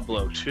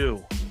Diablo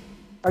too.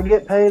 I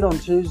get paid on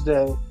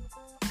Tuesday.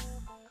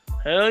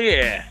 Hell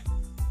yeah.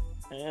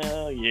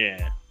 Hell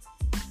yeah.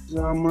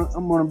 So I'm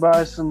gonna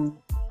buy some.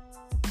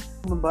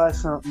 I'm gonna buy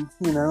something.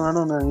 I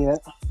don't know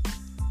yet.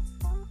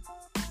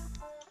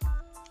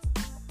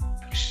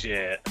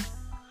 Shit.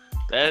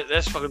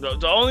 That's fucking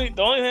the only thing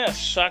that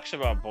sucks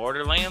about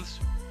Borderlands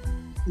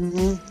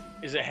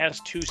is it has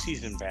 2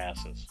 season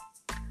passes.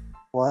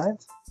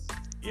 What?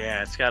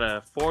 Yeah, it's got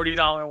a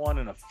 $40 one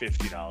and a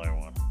 $50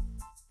 one.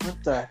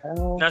 What the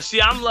hell? Now,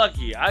 see, I'm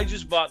lucky. I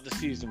just bought the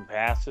season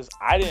passes.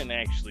 I didn't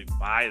actually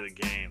buy the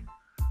game.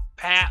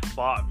 Pat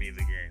bought me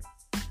the game.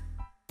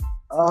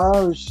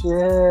 Oh,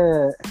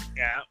 shit.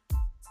 Yeah.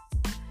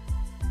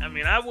 I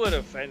mean, I would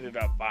have ended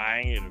up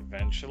buying it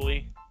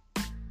eventually.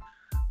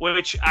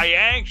 Which I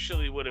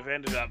actually would have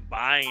ended up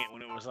buying it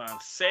when it was on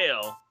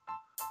sale.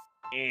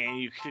 And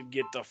you could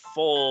get the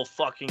full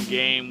fucking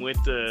game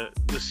with the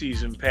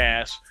season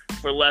pass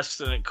for less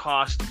than it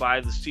cost to buy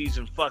the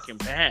season fucking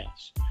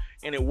pass.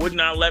 And it would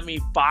not let me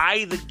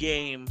buy the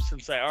game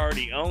since I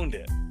already owned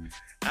it.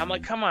 I'm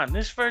like, come on,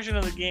 this version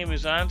of the game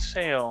is on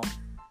sale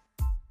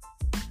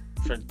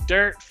for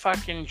dirt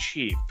fucking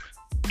cheap.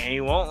 And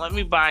you won't let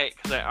me buy it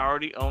because I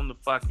already own the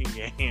fucking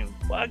game.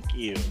 Fuck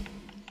you.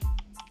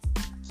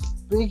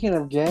 Speaking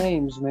of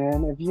games,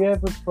 man, have you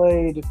ever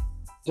played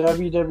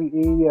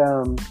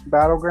WWE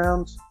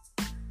Battlegrounds?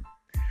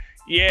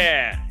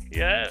 Yeah.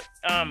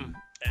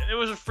 It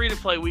was a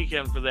free-to-play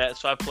weekend for that,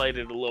 so I played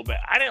it a little bit.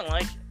 I didn't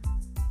like it.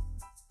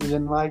 You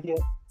didn't like it?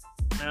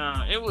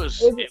 No, it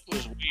was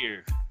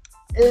weird.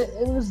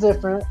 It was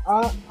different.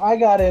 I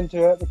got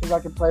into it because I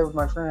could play with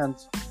my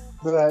friends,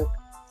 but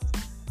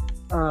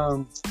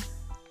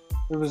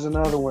there was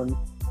another one.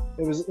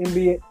 It was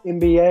NBA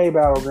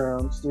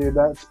Battlegrounds, dude.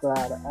 That's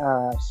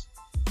badass.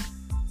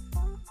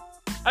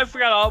 I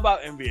forgot all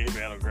about NBA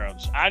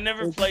Battlegrounds. I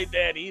never played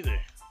that either.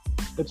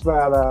 It's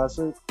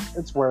badass.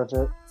 It's worth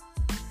it.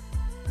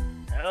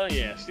 Hell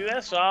yeah. See,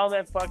 that's all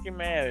that fucking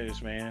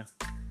matters, man.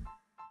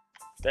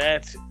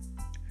 That's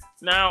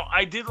Now,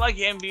 I did like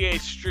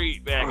NBA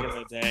Street back in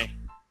the day.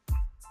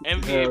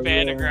 NBA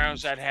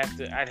Battlegrounds, I'd have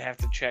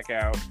to check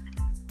out.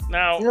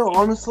 Now,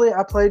 honestly,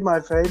 I played my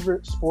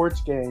favorite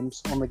sports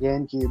games on the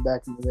GameCube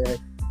back in the day.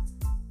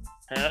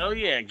 Hell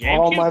yeah,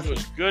 GameCube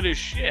was good as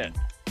shit.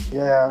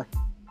 Yeah.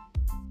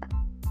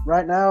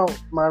 Right now,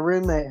 my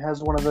roommate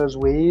has one of those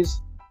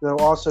Wiis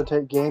that'll also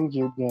take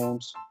GameCube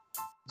games.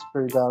 It's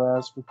pretty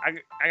badass.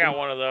 I got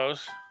one of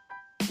those.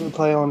 We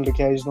play on it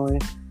occasionally.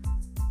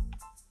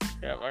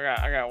 Yep,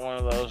 I got one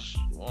of those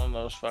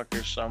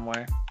fuckers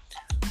somewhere.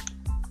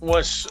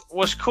 What's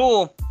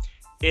cool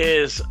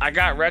is I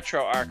got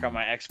RetroArch on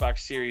my Xbox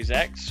Series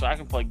X, so I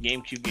can play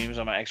GameCube games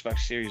on my Xbox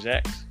Series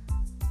X.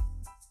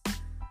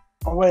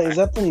 Oh wait, is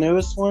that the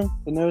newest one?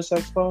 The newest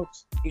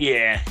Xbox?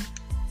 Yeah.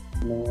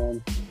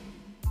 Man.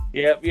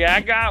 Yep, yeah,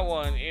 I got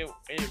one. It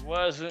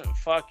wasn't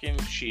fucking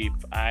cheap.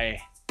 I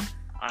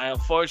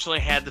unfortunately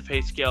had to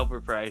pay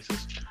scalper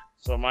prices,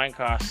 so mine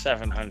cost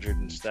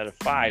 $700 instead of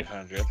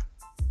 $500.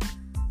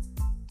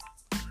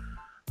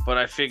 But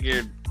I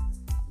figured,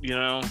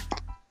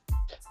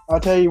 I'll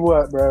tell you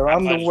what, bro.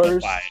 I'm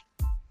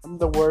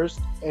the worst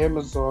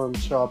Amazon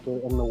shopper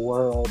in the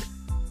world.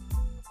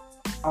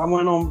 I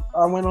went on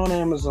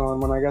Amazon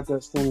when I got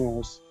that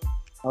stimulus.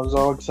 I was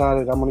all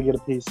excited. I'm gonna get a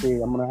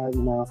PC. I'm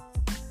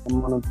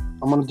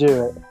gonna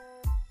do it.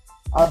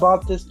 I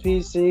bought this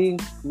PC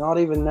not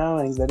even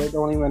knowing that it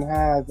don't even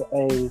have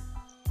a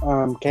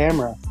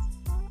camera.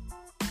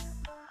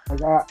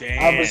 Like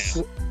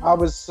I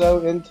was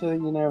so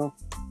into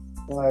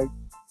like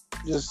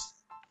just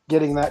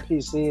getting that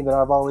PC that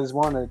I've always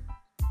wanted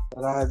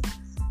that I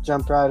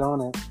jumped right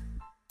on it.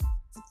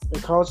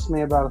 It cost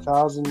me about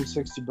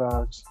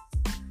 $1,060.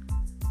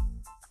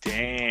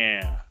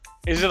 Damn.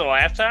 Is it a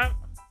laptop?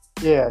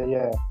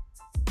 Yeah.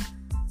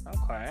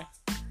 Okay.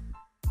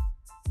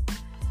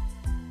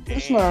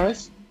 It's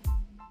nice.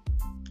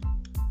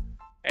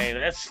 Hey,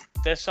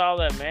 that's all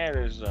that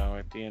matters though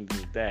at the end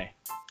of the day.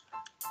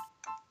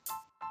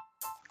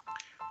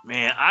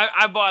 Man,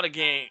 I bought a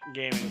gaming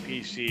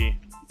PC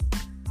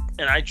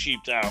and I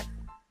cheaped out.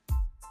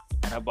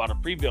 And I bought a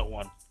pre-built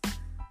one.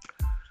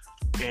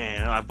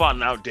 And I bought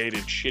an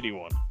outdated shitty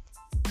one.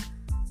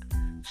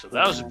 So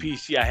that was the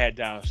PC I had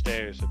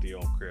downstairs at the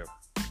old crib.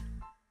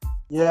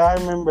 Yeah, I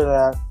remember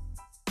that.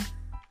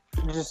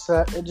 It just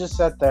sat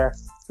there.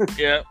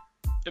 Yeah.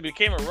 It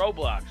became a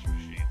Roblox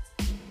machine.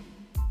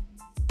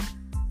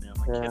 Yeah,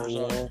 my kid was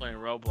always playing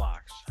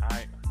Roblox.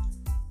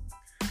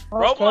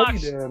 How's Cody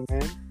doing,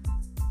 man?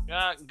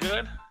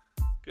 Good.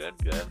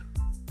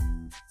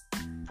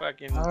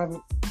 Fucking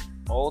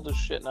old as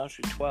shit now.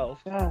 She's 12.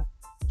 Yeah.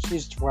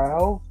 She's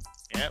 12?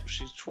 Yep,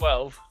 she's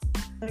 12. I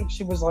think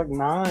she was like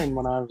 9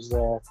 when I was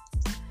there.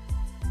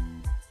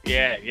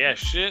 Yeah.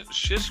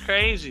 Shit's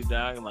crazy,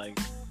 dog. Like,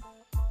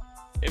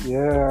 it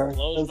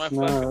blows my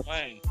fucking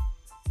mind.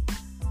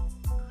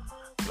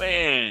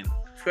 Man,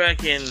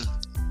 fucking.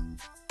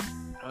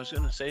 I was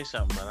gonna say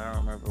something, but I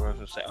don't remember what I was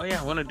gonna say. Oh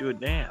yeah, I want to do a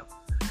dam.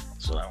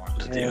 That's what I wanted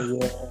to do.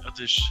 Yeah. Of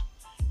this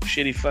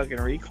shitty fucking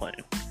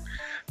reclaim.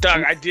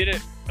 Dog, I did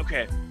it.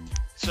 Okay,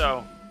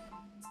 so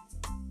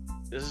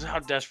this is how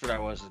desperate I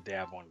was to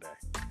dab one day.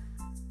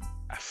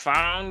 I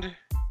found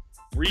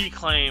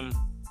reclaim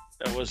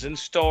that was in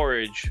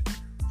storage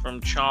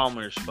from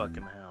Chalmers'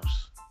 fucking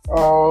house.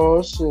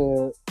 Oh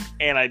shit!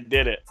 And I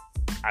did it.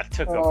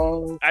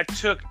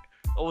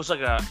 It was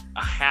like a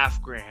half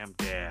gram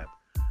dab.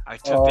 I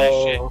took that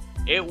shit.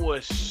 It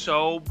was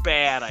so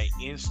bad, I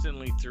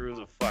instantly threw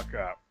the fuck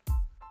up.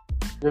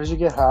 Did you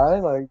get high?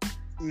 Like,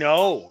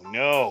 no.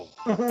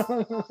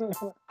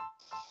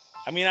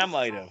 I mean, I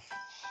might have.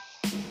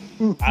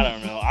 I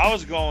don't know. I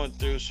was going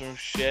through some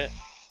shit,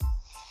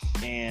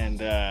 and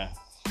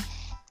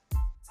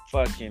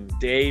fucking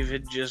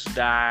David just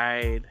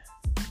died.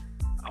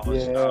 I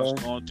was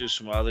going through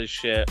some other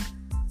shit.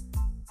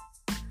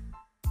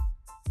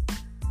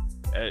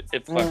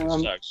 It fucking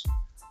sucks.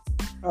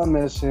 I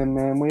miss him,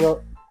 man. Me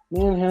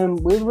and him,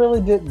 we really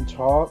didn't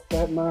talk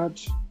that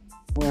much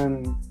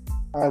when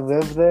I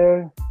lived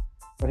there,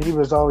 but he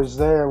was always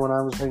there when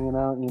I was hanging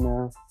out,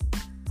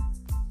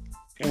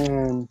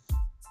 And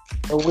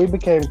we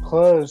became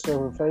close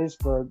over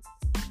Facebook.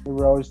 We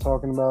were always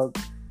talking about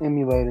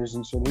emulators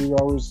and shit. He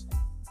always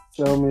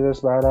showed me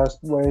this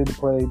badass way to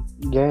play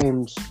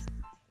games.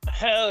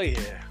 Hell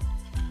yeah.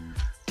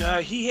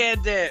 He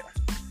had that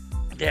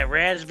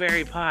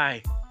Raspberry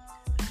Pi.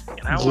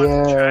 And I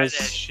wanted to try that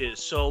shit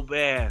so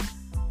bad.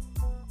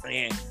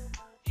 Man,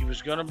 he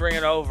was going to bring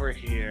it over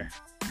here.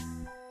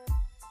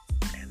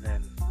 And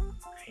then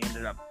he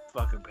ended up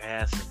fucking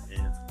passing,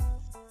 man.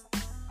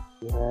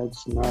 Yeah,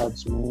 it's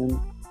nuts, man.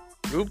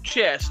 Group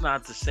chat's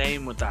not the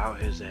same without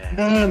his ass.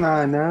 Man,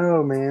 I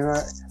know, man.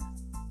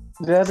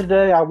 The other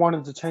day, I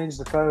wanted to change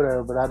the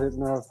photo, but I didn't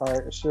know if I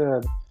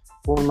should.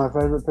 One of my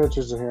favorite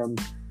pictures of him.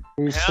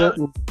 He's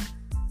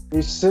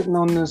sitting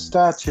on this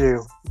statue.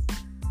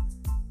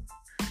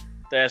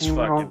 That's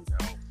fucking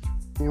dope.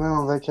 He went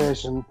on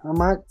vacation. I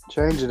might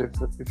change it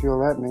if you'll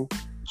let me.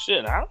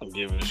 Shit, I don't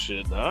give a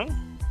shit, dog.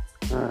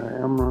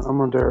 Alright, I'm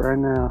gonna do it right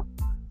now.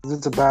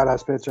 It's a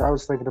badass picture. I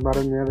was thinking about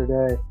him the other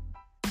day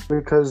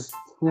because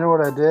you know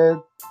what I did?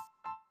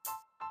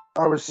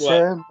 I was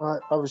sharing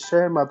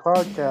my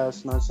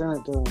podcast and I sent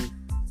it to him.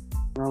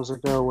 And I was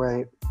like, oh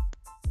wait,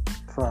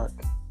 fuck.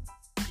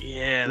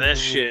 Yeah, that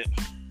shit.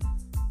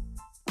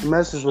 He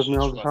messes with me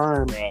all the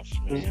time.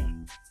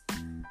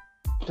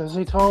 Because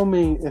he told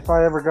me if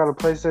I ever got a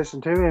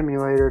PlayStation 2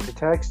 emulator to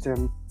text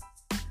him,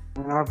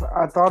 and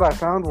I thought I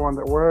found one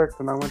that worked,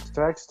 and I went to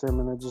text him,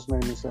 and it just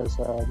made me so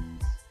sad.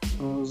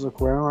 I was like,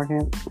 well, I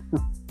can't,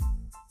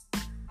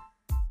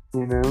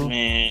 you know?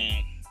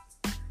 Man.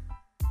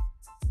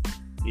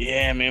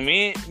 Yeah, man,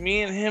 me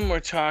and him were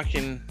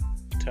talking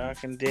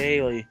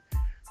daily.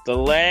 The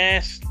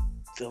last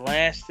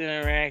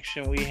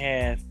interaction we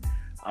had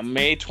on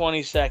May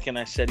 22nd,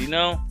 I said,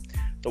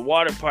 the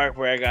water park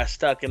where I got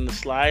stuck in the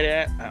slide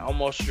at, I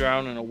almost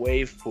drowned in a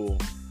wave pool.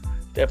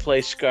 That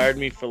place scarred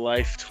me for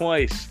life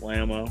twice,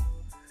 Lamo.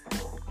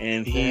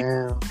 And he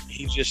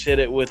just hit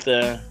it with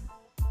a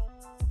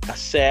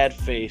sad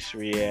face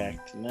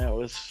react, and that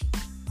was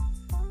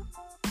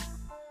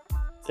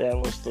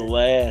the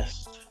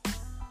last.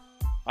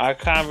 Our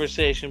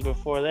conversation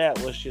before that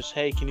was just,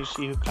 hey, can you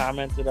see who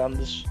commented on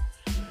this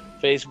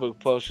Facebook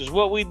post? Because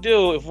what we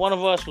do, if one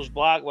of us was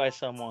blocked by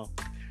someone,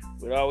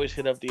 we'd always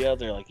hit up the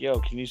other, like, yo,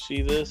 can you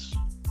see this?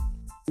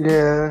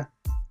 Yeah.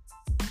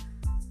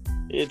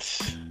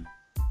 It's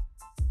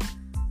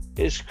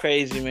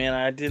crazy, man.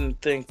 I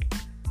didn't think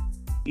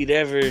he'd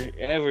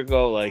ever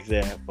go like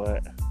that,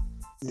 but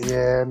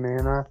yeah,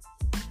 man.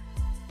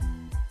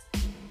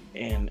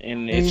 And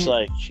it's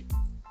like,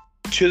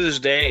 to this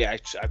day, I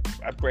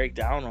break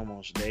down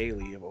almost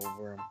daily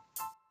over him.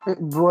 It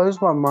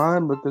blows my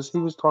mind because he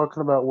was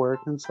talking about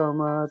working so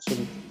much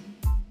and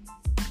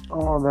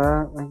all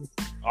that. Like,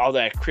 all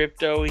that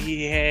crypto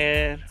he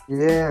had.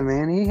 Yeah,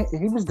 man.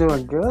 He was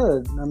doing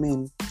good. I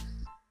mean,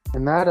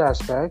 in that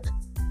aspect.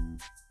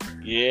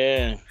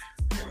 Yeah.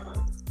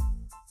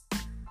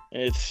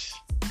 It's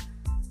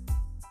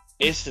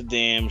a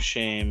damn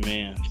shame,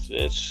 man.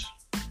 It's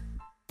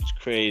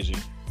crazy.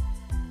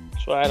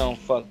 That's why I don't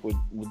fuck with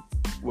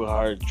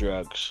hard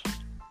drugs.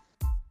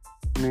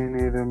 Me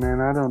neither, man.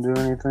 I don't do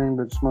anything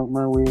but smoke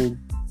my weed.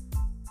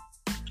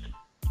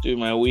 Do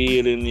my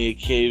weed and the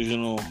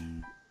occasional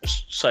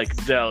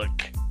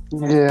psychedelic.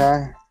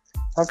 Yeah,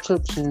 I've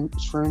tripped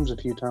shrooms a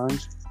few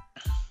times.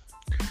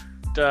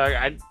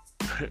 Doug,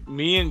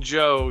 me and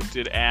Joe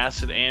did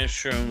acid and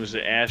shrooms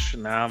at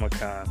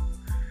Astronomicon.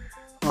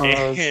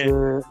 Oh, shit.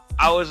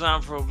 I was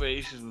on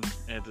probation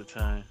at the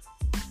time.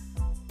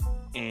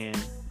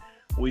 And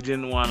we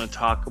didn't want to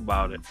talk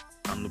about it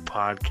on the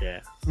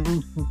podcast.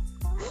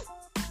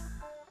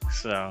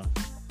 So,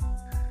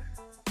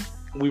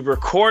 we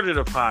recorded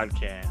a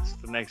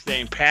podcast the next day,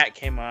 and Pat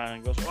came on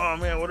and goes, oh,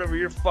 man, whatever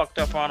you're fucked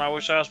up on, I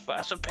wish I was...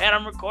 I said, Pat,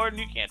 I'm recording.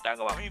 You can't talk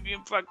about me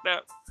being fucked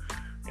up.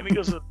 And he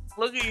goes,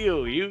 look at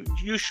you.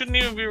 You shouldn't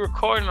even be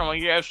recording. I'm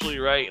like, you're absolutely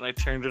right. And I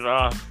turned it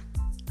off.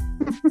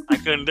 I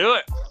couldn't do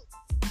it.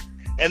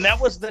 And that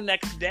was the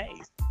next day.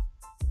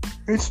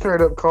 He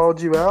straight up called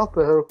you out,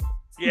 though.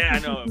 Yeah, I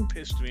know. It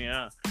pissed me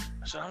off.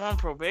 I said, I'm on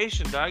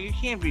probation, dog. You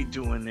can't be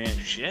doing that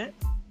shit.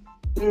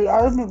 Dude,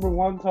 I remember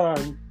one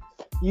time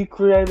you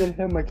created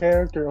him a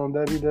character on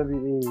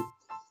WWE.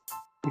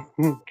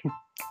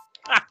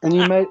 and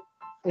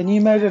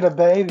you made it a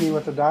baby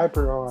with a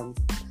diaper on.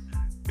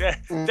 Yeah,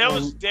 that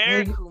was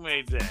Derek who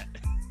made that.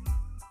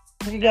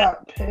 He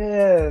got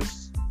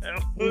pissed.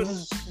 That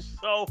was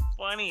so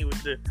funny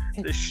with the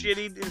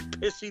shitty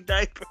pissy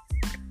diaper.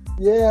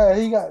 Yeah,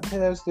 he got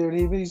pissed,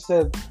 dude. He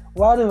said,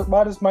 why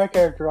does my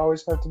character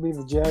always have to be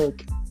the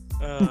joke?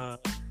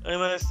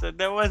 And I said,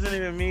 that wasn't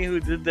even me who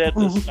did that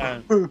this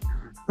time.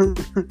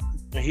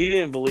 He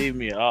didn't believe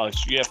me at all.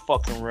 You're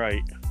fucking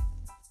right.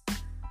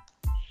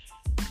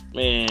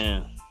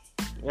 Man,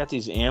 I got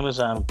these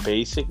Amazon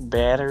basic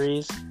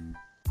batteries,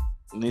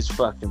 and these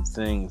fucking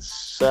things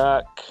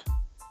suck.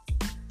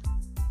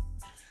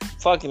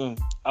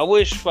 I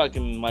wish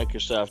fucking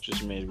Microsoft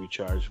just made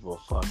rechargeable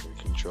fucking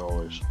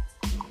controllers.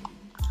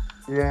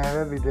 Yeah,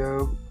 that'd be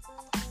dope.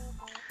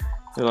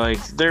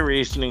 Their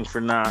reasoning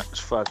for not is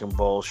fucking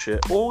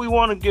bullshit. Well, we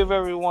want to give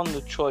everyone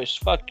the choice.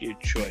 Fuck your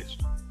choice.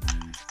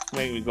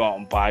 Make me go out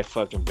and buy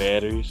fucking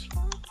batteries.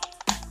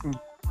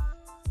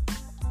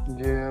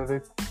 Yeah,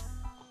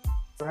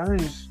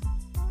 batteries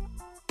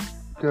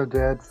go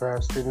dead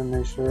faster than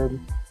they should.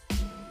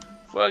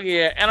 Fuck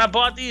yeah. And I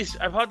bought these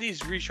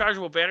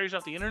rechargeable batteries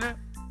off the internet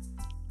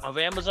of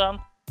Amazon.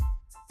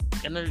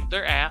 And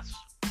they're ass.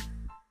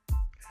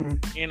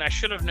 And I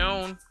should have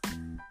known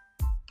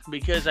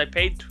because I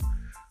paid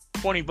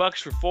 $20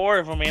 for 4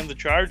 of them and the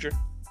charger.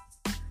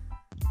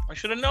 I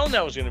should have known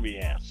that was going to be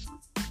ass.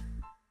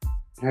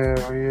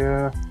 Hell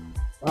yeah.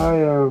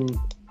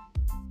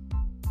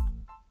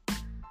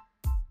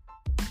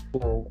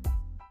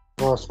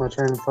 Lost my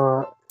train of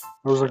thought.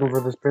 I was looking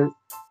for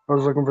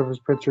this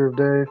picture of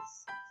Dave.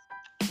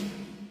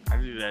 I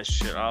do that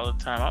shit all the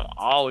time. I'm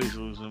always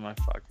losing my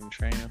fucking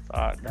train of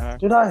thought, dog.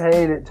 Dude, I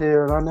hate it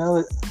too, and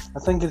I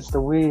think it's the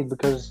weed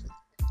because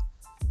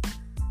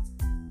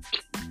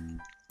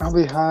I'll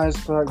be high as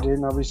fuck, dude,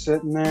 and I'll be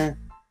sitting there,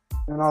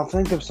 and I'll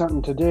think of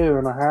something to do,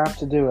 and I have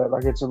to do it,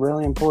 like it's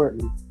really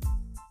important.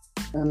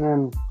 And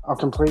then I'll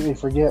completely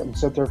forget and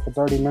sit there for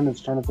 30 minutes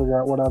trying to figure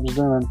out what I was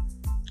doing.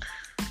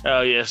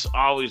 Oh yes,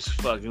 always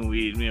fucking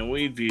weed, man.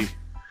 We'd be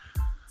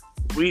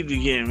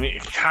getting me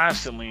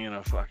constantly in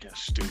a fucking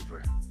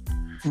stupor.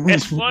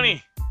 It's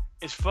funny.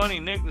 It's funny.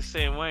 Nick the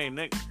same way.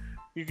 Nick,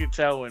 you can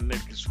tell when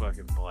Nick is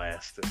fucking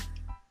blasted.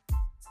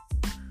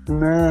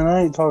 Man,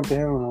 I ain't talked to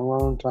him in a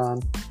long time.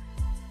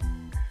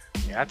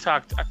 Yeah, I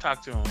talked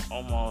to him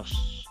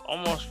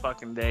almost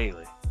fucking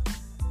daily.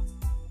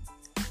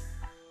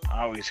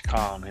 I always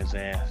calling his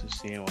ass and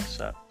seeing what's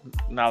up.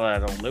 Now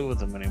that I don't live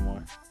with him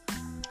anymore.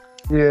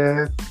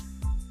 Yeah.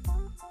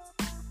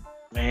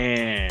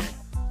 Man.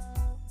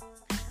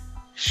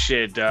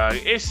 Shit, dog.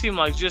 It seemed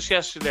like just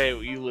yesterday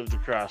you lived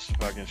across the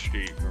fucking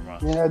street from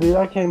us. Yeah, dude,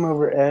 I came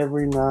over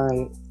every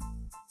night.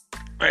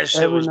 That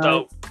shit was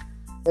dope.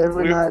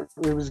 Every night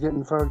we was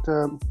getting fucked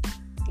up.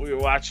 We were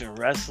watching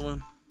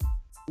wrestling.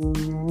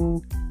 Mm-hmm.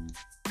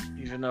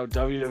 Even though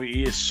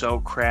WWE is so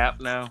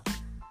crap now.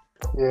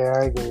 Yeah,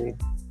 I agree.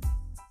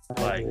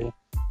 I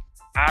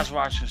was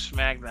watching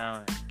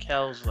SmackDown at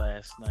Kel's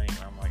last night, and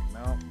I'm like,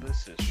 no,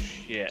 this is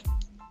shit.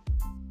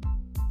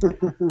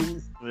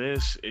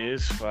 This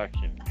is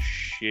fucking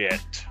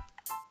shit.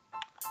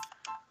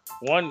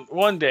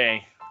 One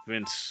day,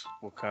 Vince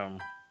will come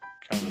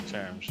to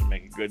terms and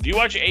make it good. Do you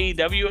watch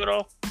AEW at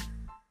all?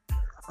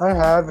 I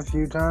have a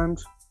few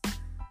times.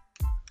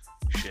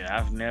 Shit,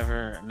 I've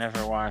never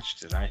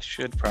watched it. I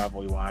should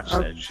probably watch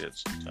that shit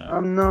sometime.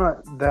 I'm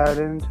not that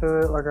into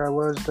it like I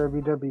was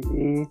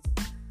WWE,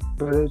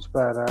 but it's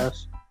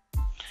badass.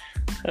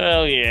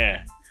 Hell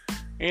yeah.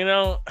 You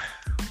know,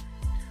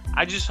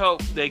 I just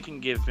hope they can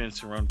give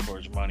Vince a run for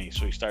his money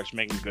so he starts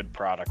making good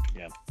product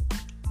again.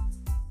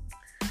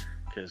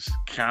 Because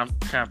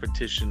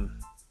competition...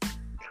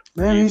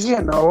 Man, he's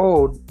getting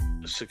old.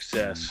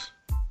 Success.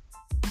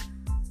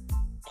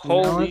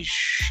 Holy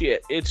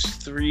shit, it's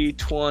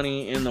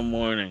 3:20 in the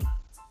morning.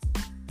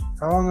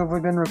 How long have we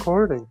been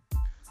recording?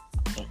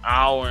 An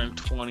hour and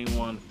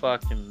 21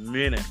 fucking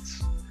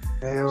minutes.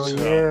 Hell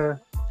yeah.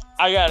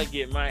 I gotta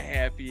get my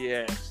happy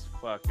ass to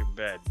fucking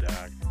bed,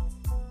 dog.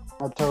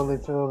 I totally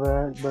feel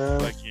that, bro.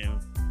 Fucking.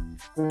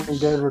 It's been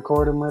good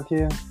recording with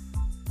you.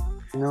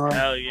 You know what?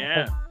 Hell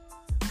yeah.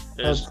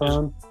 That's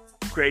fun.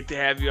 Great to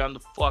have you on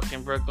the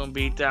fucking Brooklyn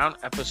Beatdown,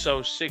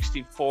 episode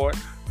 64.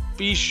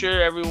 Be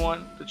sure,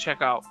 everyone, to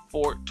check out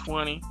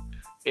 420.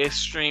 It's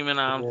streaming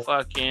on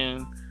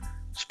fucking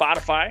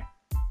Spotify.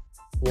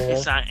 Yeah.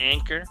 It's on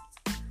Anchor.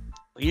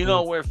 You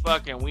know where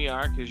fucking we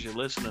are because you're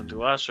listening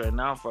to us right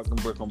now, fucking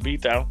Brooklyn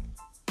Beatdown.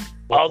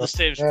 All the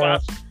same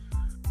spots.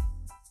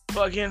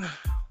 Fucking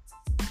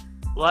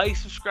like,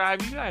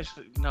 subscribe. You guys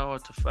know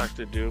what the fuck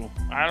to do.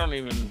 I don't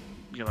even,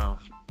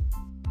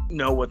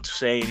 know what to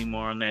say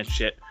anymore on that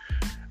shit.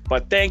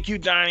 But thank you,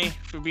 Donnie,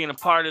 for being a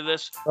part of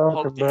this.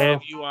 Hope to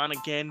have you on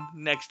again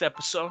next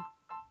episode.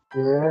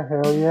 Yeah,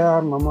 hell yeah.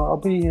 I'll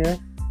be here.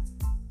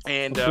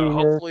 And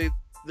hopefully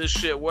this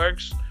shit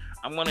works.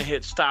 I'm going to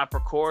hit stop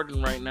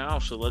recording right now,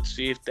 so let's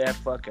see if that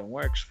fucking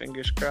works.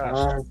 Fingers crossed.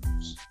 All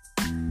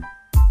right.